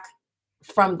came back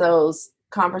from those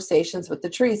conversations with the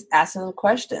trees, asking them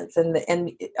questions. And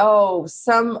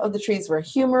some of the trees were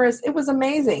humorous. It was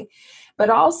amazing. But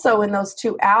also in those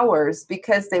 2 hours,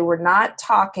 because they were not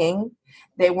talking,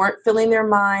 they weren't filling their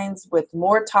minds with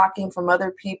more talking from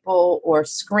other people or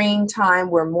screen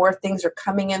time where more things are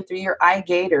coming in through your eye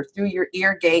gate or through your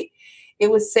ear gate.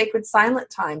 It was sacred silent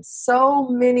time. So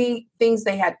many things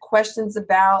they had questions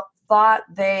about, thought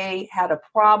they had a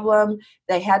problem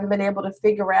they hadn't been able to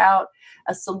figure out,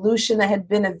 a solution that had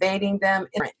been evading them,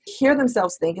 and hear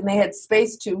themselves think, and they had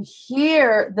space to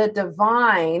hear the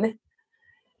divine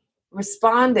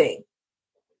responding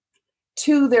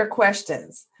to their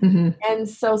questions. Mm-hmm. And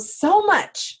so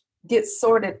much gets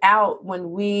sorted out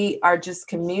when we are just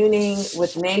communing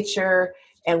with nature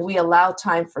and we allow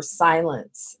time for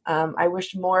silence. I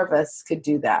wish more of us could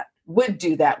do that, would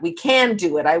do that. We can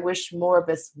do it. I wish more of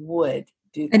us would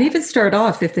do that. And even start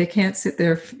off, if they can't sit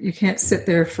there, you can't sit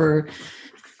there for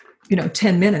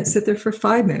 10 minutes, sit there for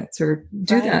 5 minutes or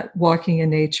do Right. that walking in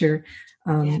nature.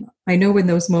 I know when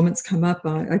those moments come up,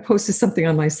 I posted something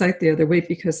on my site the other week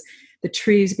because the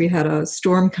trees, we had a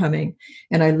storm coming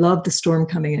and I loved the storm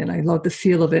coming in. I loved the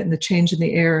feel of it and the change in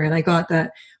the air. And I got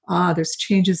that, there's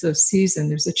changes of season.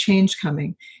 There's a change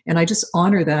coming. And I just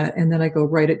honor that. And then I go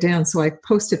write it down. So I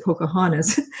posted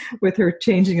Pocahontas with her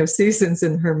changing of seasons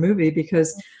in her movie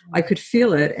because I could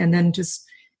feel it and then just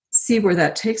see where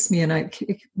that takes me. And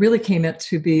it really came out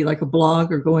to be like a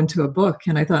blog or go into a book.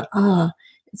 And I thought,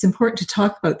 it's important to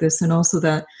talk about this, and also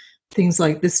that things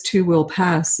like this too will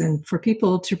pass, and for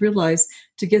people to realize,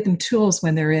 to give them tools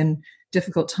when they're in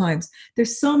difficult times.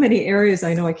 There's so many areas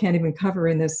I know I can't even cover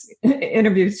in this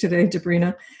interview today,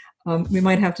 Debrina. We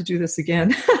might have to do this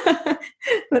again.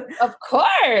 But of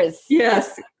course.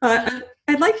 Yes.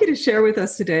 I'd like you to share with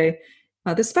us today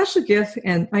the special gift,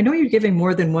 and I know you're giving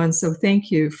more than one, so thank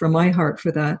you from my heart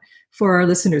for that, for our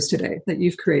listeners today that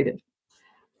you've created.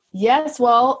 Yes,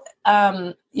 well,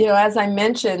 as I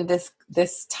mentioned,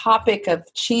 this topic of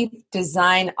Chief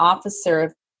Design Officer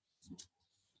of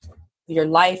your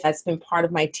life has been part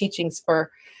of my teachings for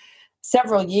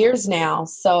several years now.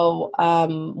 So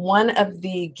one of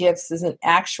the gifts is an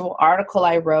actual article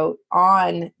I wrote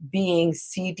on being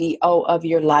CDO of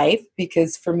your life,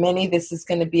 because for many this is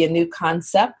going to be a new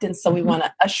concept, and so we want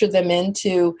to usher them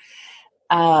into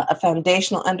a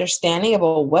foundational understanding of,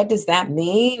 well, what does that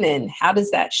mean and how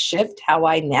does that shift how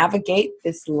I navigate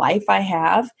this life I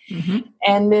have? Mm-hmm.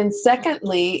 And then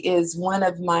secondly is one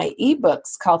of my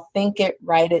ebooks called Think It,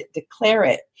 Write It, Declare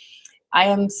It. I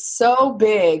am so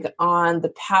big on the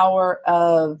power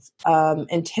of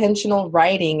intentional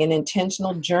writing and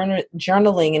intentional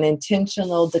journaling and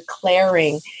intentional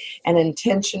declaring and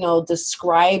intentional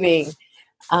describing.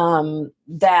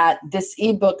 That this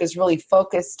ebook is really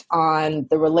focused on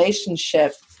the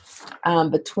relationship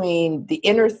between the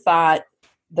inner thought,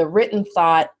 the written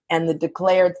thought, and the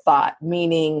declared thought,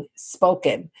 meaning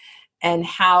spoken, and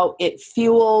how it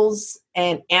fuels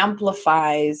and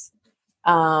amplifies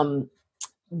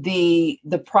the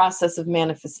process of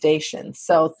manifestation.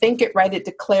 So Think It, Write It,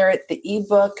 Declare It, the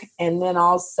ebook, and then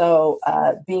also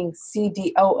being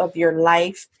CDO of your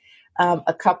life,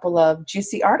 a couple of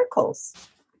juicy articles.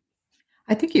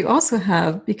 I think you also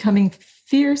have Becoming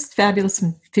Fierce, Fabulous,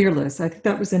 and Fearless. I think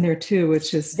that was in there too,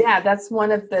 which is... Yeah, that's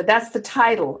the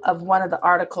title of one of the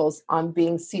articles on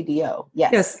being CDO.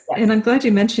 Yes. And I'm glad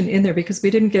you mentioned in there, because we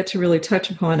didn't get to really touch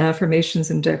upon affirmations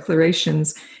and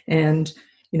declarations and,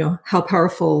 how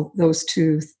powerful those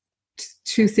two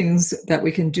things that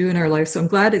we can do in our life. So I'm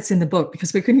glad it's in the book,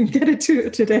 because we couldn't get it to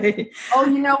it today. Oh,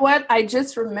 you know what? I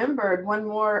just remembered one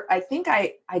more. I think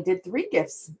I did 3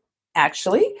 gifts,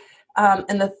 actually.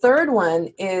 And the third one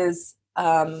is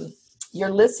your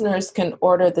listeners can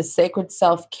order the Sacred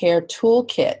Self-Care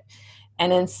Toolkit.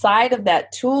 And inside of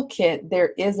that toolkit,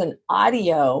 there is an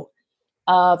audio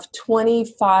of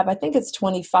 25, I think it's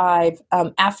 25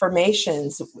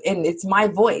 affirmations, and it's my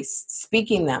voice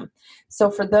speaking them.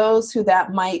 So for those who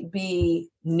that might be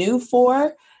new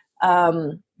for,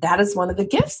 that is one of the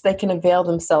gifts they can avail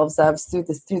themselves of through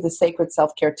the Sacred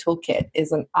Self-Care Toolkit,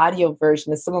 is an audio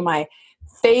version of some of my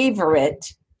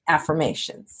favorite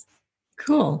affirmations.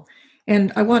 Cool.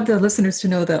 And I want the listeners to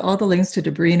know that all the links to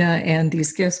Debrina and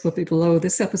these gifts will be below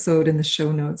this episode in the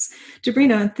show notes.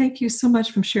 Debrina, thank you so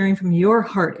much for sharing from your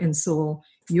heart and soul,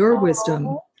 your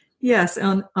wisdom. Yes,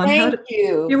 on Thank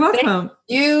you. You're welcome.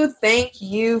 Thank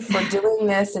you for doing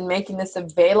this and making this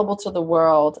available to the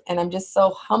world. And I'm just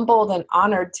so humbled and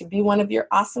honored to be one of your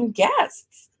awesome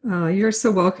guests. Oh, you're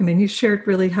so welcome. And you shared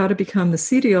really how to become the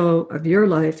CDO of your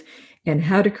life and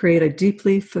how to create a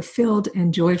deeply fulfilled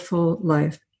and joyful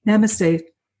life. Namaste.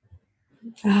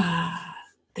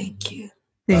 Thank you.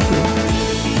 Thank you.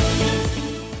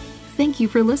 Thank you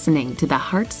for listening to the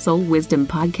Heart Soul Wisdom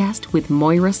Podcast with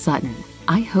Moira Sutton.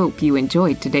 I hope you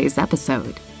enjoyed today's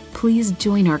episode. Please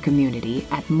join our community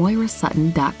at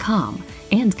moirasutton.com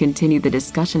and continue the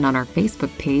discussion on our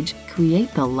Facebook page,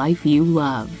 Create the Life You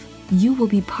Love. You will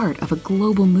be part of a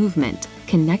global movement,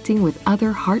 connecting with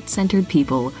other heart-centered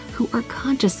people who are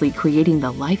consciously creating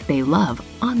the life they love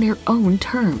on their own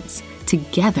terms.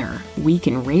 Together, we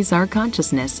can raise our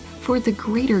consciousness for the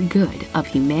greater good of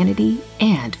humanity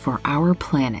and for our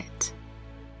planet.